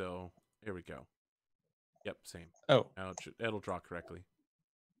power. So here we go. Yep, same. Oh, Now it'll draw correctly.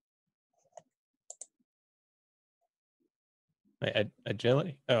 wait,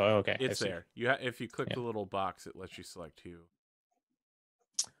 agility. Oh, okay. I It's see. there. If you click the little box, it lets you select 2.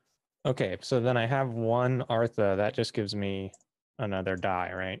 Okay, so then I have 1 Artha. That just gives me another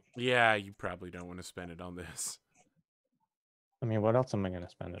die, right? Yeah, you probably don't want to spend it on this. I mean, what else am I going to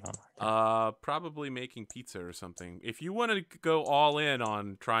spend it on? Probably making pizza or something. If you want to go all in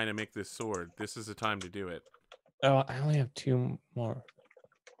on trying to make this sword, this is the time to do it. Oh, I only have 2 more.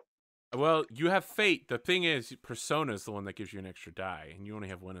 Well, you have fate. The thing is, Persona is the one that gives you an extra die, and you only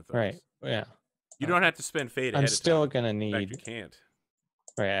have 1 of those. Right. Yeah. You don't have to spend fate ahead I'm of time. still going to In need. fact, you can't.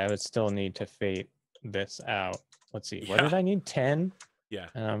 Right, I would still need to fate this out. Let's see. What Yeah. did I need? 10? Yeah.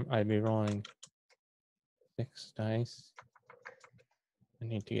 And I'd be rolling 6 dice. I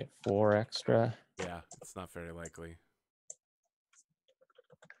need to get 4 extra. Yeah, it's not very likely.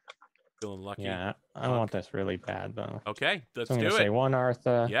 Feeling lucky? Yeah, I want this really bad though. Okay, let's So I'm do gonna it. say 1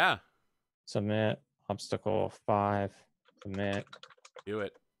 Artha. Yeah, Submit. Obstacle 5. Submit. do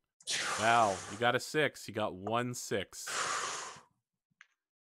it. Wow, you got a 6. You got 1 6.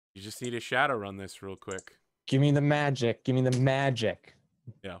 You just need a shadow run this real quick. Give me the magic. Give me the magic.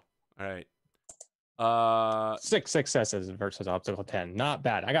 Yeah. All right. 6 successes versus obstacle 10. Not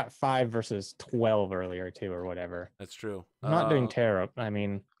bad. I got 5 versus 12 earlier too, or whatever. That's true. I'm not doing terrible. I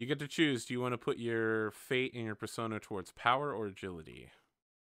mean, you get to choose. Do you want to put your fate and your persona towards power or agility?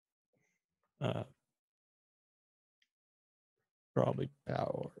 probably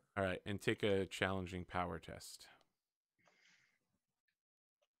power. All right, and take a challenging power test.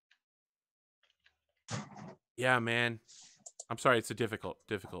 Yeah, man. I'm sorry, it's a difficult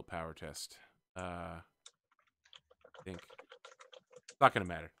power test. I think it's not gonna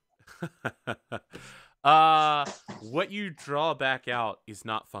matter. What you draw back out is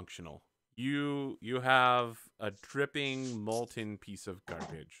not functional. You have a dripping, molten piece of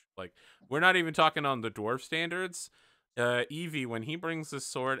garbage. Like, we're not even talking on the dwarf standards. Evie, when he brings the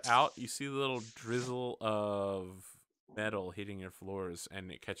sword out, you see the little drizzle of metal hitting your floors,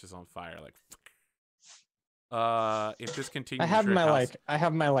 and it catches on fire. Like, if this continues, I have your my house,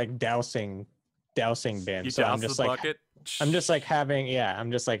 dousing bin. you So douse the bucket. I'm just like having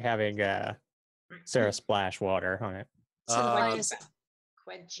Sarah splash water on it. So the Uh, fire's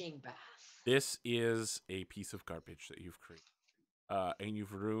Quenching bath. This is a piece of garbage that you've created, and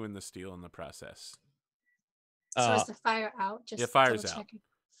you've ruined the steel in the process. so is the fire out? Just Yeah, fire's double out. checking.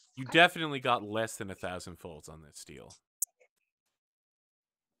 You Okay. definitely got less than 1,000 folds on this steel.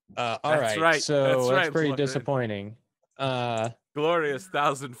 All That's right. right. So That's that's right, pretty Lauren. disappointing. Glorious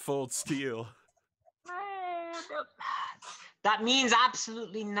 1,000-fold steel. That means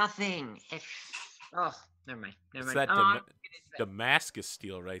absolutely nothing. Oh, never mind. Never It's mind. that Damascus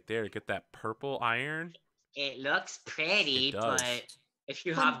steel right there. Get that purple iron. It looks pretty, It does. but if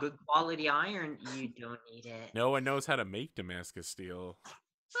you have good quality iron, you don't need it. No one knows how to make Damascus steel.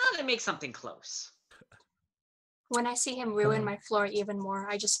 Well, they make something close. When I see him ruin my floor even more,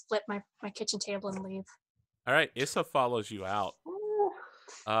 I just flip my kitchen table and leave. All right, Issa follows you out.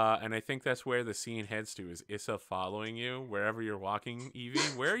 And I think that's where the scene heads to, is Issa following you wherever you're walking. Evie,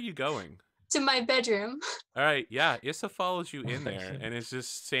 where are you going? To my bedroom. All right, yeah, Issa follows you in there, and it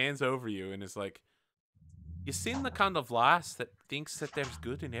just stands over you and is like, you seem the kind of lass that thinks that there's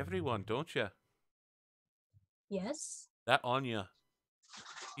good in everyone, don't you? Yes. That Anya,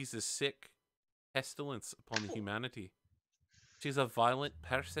 she's a sick pestilence upon humanity. She's a violent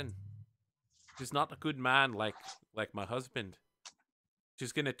person. She's not a good man like my husband.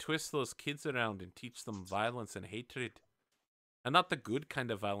 She's gonna twist those kids around and teach them violence and hatred. And not the good kind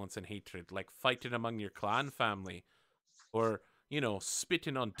of violence and hatred, like fighting among your clan family. Or, you know,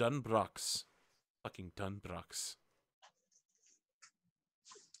 spitting on Dunbrocks. Fucking Dunbrocks.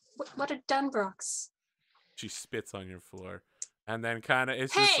 What are Dunbrocks? She spits on your floor. And then kinda,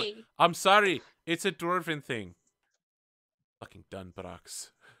 it's Hey! just like, I'm sorry, it's a dwarven thing. Fucking Dunbrocks.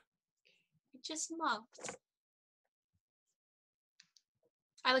 I just mopped.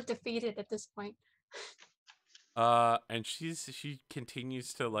 I look defeated at this point. And she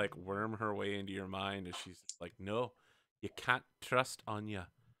continues to like worm her way into your mind, and she's like, no, you can't trust Anya.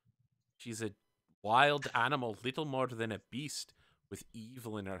 She's a wild animal, little more than a beast, with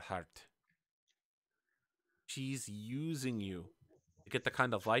evil in her heart. She's using you to get the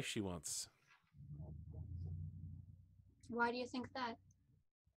kind of life she wants. Why do you think that?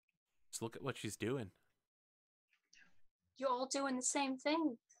 Just look at what she's doing. You're all doing the same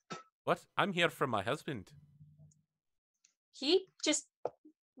thing. What? I'm here for my husband. He just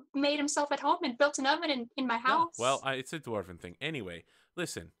made himself at home and built an oven in my house. Yeah, well, it's a dwarven thing. Anyway,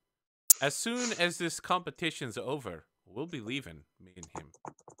 listen. As soon as this competition's over, we'll be leaving, me and him.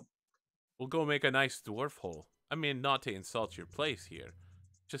 We'll go make a nice dwarf hole. I mean, not to insult your place here.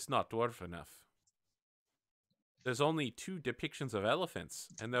 Just not dwarf enough. There's only 2 depictions of elephants,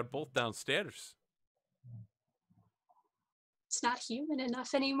 and they're both downstairs. It's not human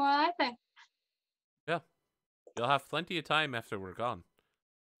enough anymore either. Yeah. You'll have plenty of time after we're gone.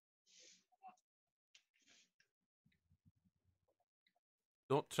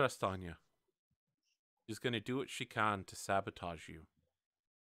 Don't trust Anya. She's gonna do what she can to sabotage you.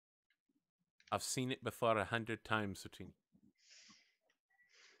 I've seen it before 100 times between.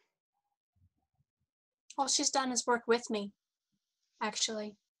 All she's done is work with me,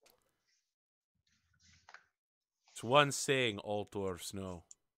 actually. It's one saying all dwarves know.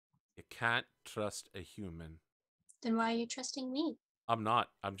 You can't trust a human. Then why are you trusting me? I'm not.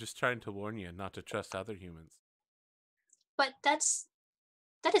 I'm just trying to warn you not to trust other humans. But that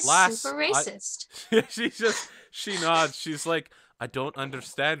is Lass, super racist. She nods. She's like, I don't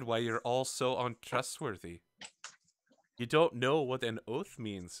understand why you're all so untrustworthy. You don't know what an oath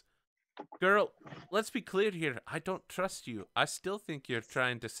means. Girl, let's be clear here. I don't trust you. I still think you're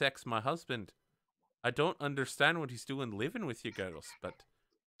trying to sex my husband. I don't understand what he's doing living with you girls, but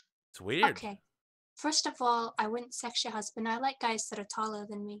it's weird. Okay. First of all, I wouldn't sex your husband. I like guys that are taller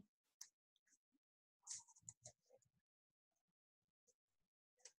than me.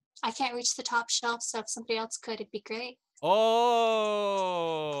 I can't reach the top shelf, so if somebody else could, it'd be great. Oh!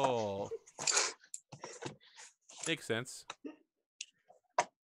 Makes sense.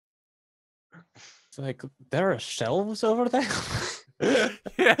 It's like, there are shelves over there?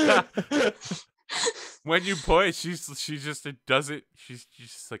 Yeah. When you point, she just does it. She's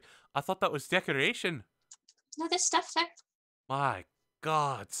just like, I thought that was decoration. No, there's stuff there. My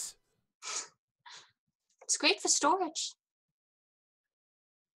God. It's great for storage.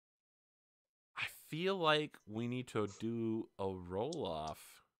 feel like we need to do a roll-off.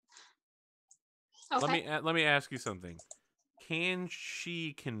 Okay. Let me ask you something. Can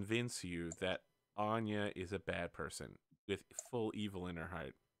she convince you that Anya is a bad person with full evil in her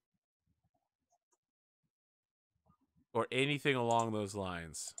heart? Or anything along those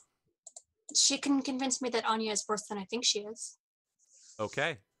lines? She can convince me that Anya is worse than I think she is.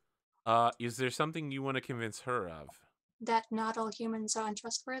 Okay. Is there something you want to convince her of? That not all humans are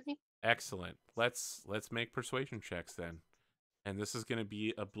untrustworthy. Excellent. Let's make persuasion checks then. And this is going to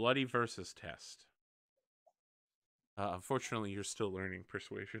be a bloody versus test. Unfortunately, you're still learning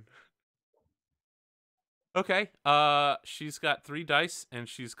persuasion. Okay. She's got 3 dice, and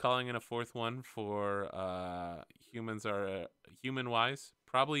she's calling in a 4th one for humans are human-wise.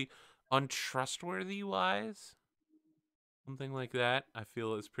 Probably untrustworthy-wise. Something like that. I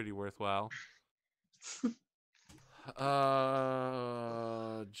feel is pretty worthwhile.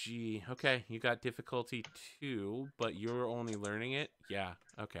 Gee. Okay, you got difficulty 2, but you're only learning it? Yeah,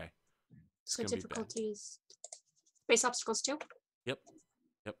 okay. It's So gonna be bad. difficulties. Base obstacles too. Yep.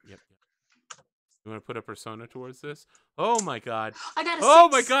 You want to put a persona towards this? Oh my god. I got a Oh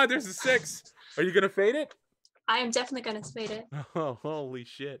 6. my god, there's a 6. Are you gonna fade it? I am definitely gonna fade it. Oh, holy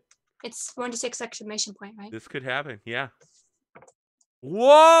shit. It's 1d6 exclamation point, right? This could happen, yeah.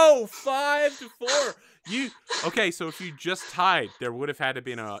 Whoa! 5 to 4. Okay, so if you just tied, there would have had to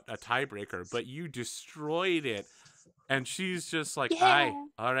been a tiebreaker, but you destroyed it. And she's just like, Yeah.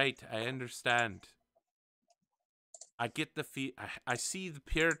 all right, I understand. I get the I see the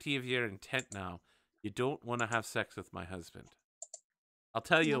purity of your intent now. You don't want to have sex with my husband. I'll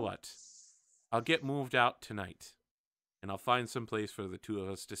tell you No. what. I'll get moved out tonight, and I'll find some place for the 2 of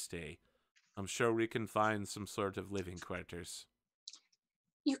us to stay. I'm sure we can find some sort of living quarters.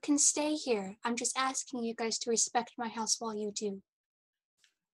 You can stay here. I'm just asking you guys to respect my house while you do.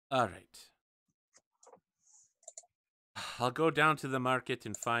 All right. I'll go down to the market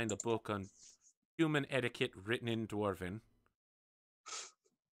and find a book on human etiquette written in Dwarven.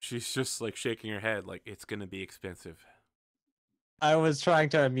 She's just like shaking her head like it's going to be expensive. I was trying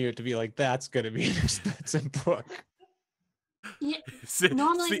to unmute to be like, that's going to be an expensive book. Yeah, It's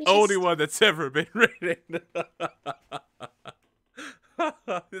normally the we only just- one that's ever been written.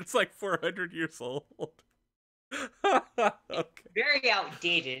 It's like 400 years old. Okay. Very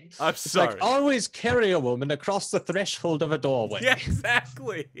outdated. I'm It's sorry. like, always carry a woman across the threshold of a doorway. Yeah,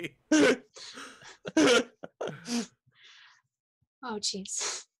 exactly. Oh,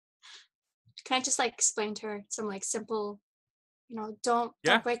 jeez. Can I just like explain to her some like simple, don't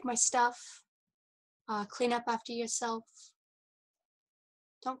Yeah. break my stuff. Clean up after yourself.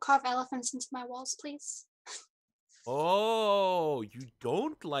 Don't carve elephants into my walls, please. Oh, you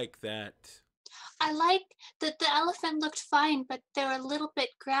don't like that. I like that the elephant looked fine, but they're a little bit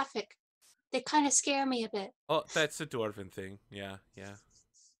graphic. They kind of scare me a bit. Oh, that's a Dwarven thing. Yeah.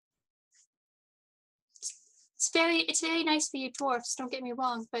 It's very nice for you dwarfs. Don't get me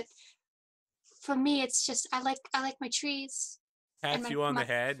wrong, but for me, it's just I like my trees. Pats my- you on my the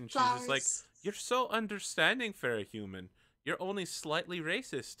head, and she's just like, flowers. "You're so understanding for a human. You're only slightly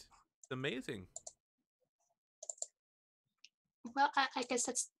racist. It's amazing." Well, I guess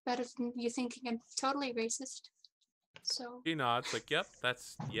that's better than you thinking I'm totally racist. So, She nods, like, "Yep,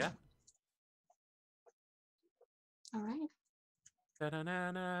 that's yeah." all right.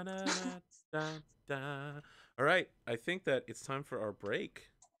 Da-da-na-na-na-na-da-da. All right, I think that it's time for our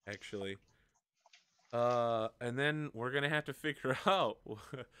break, actually. And then we're gonna have to figure out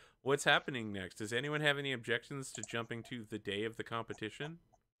what's happening next. Does anyone have any objections to jumping to the day of the competition?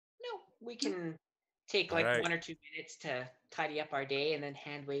 No, we can take All like right. 1 or 2 minutes to tidy up our day and then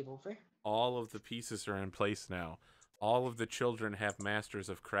hand wave over. All of the pieces are in place now. All of the children have masters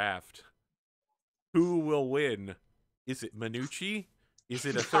of craft. Who will win? Is it Manucci? Is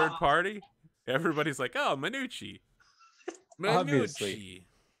it a third party? Everybody's like, "Oh, Manucci." Obviously.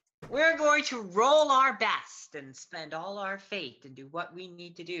 We're going to roll our best and spend all our fate and do what we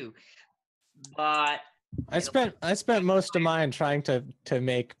need to do. But I spent most of mine trying to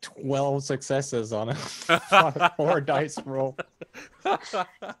make 12 successes on a 4 dice roll. You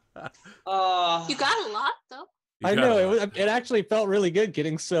got a lot though. I know it actually felt really good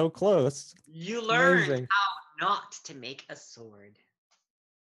getting so close. you learned Amazing. how not to make a sword.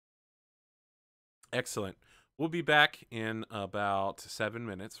 Excellent. We'll be back in about 7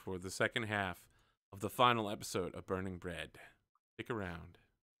 minutes for the second half of the final episode of Burning Bread. Stick around.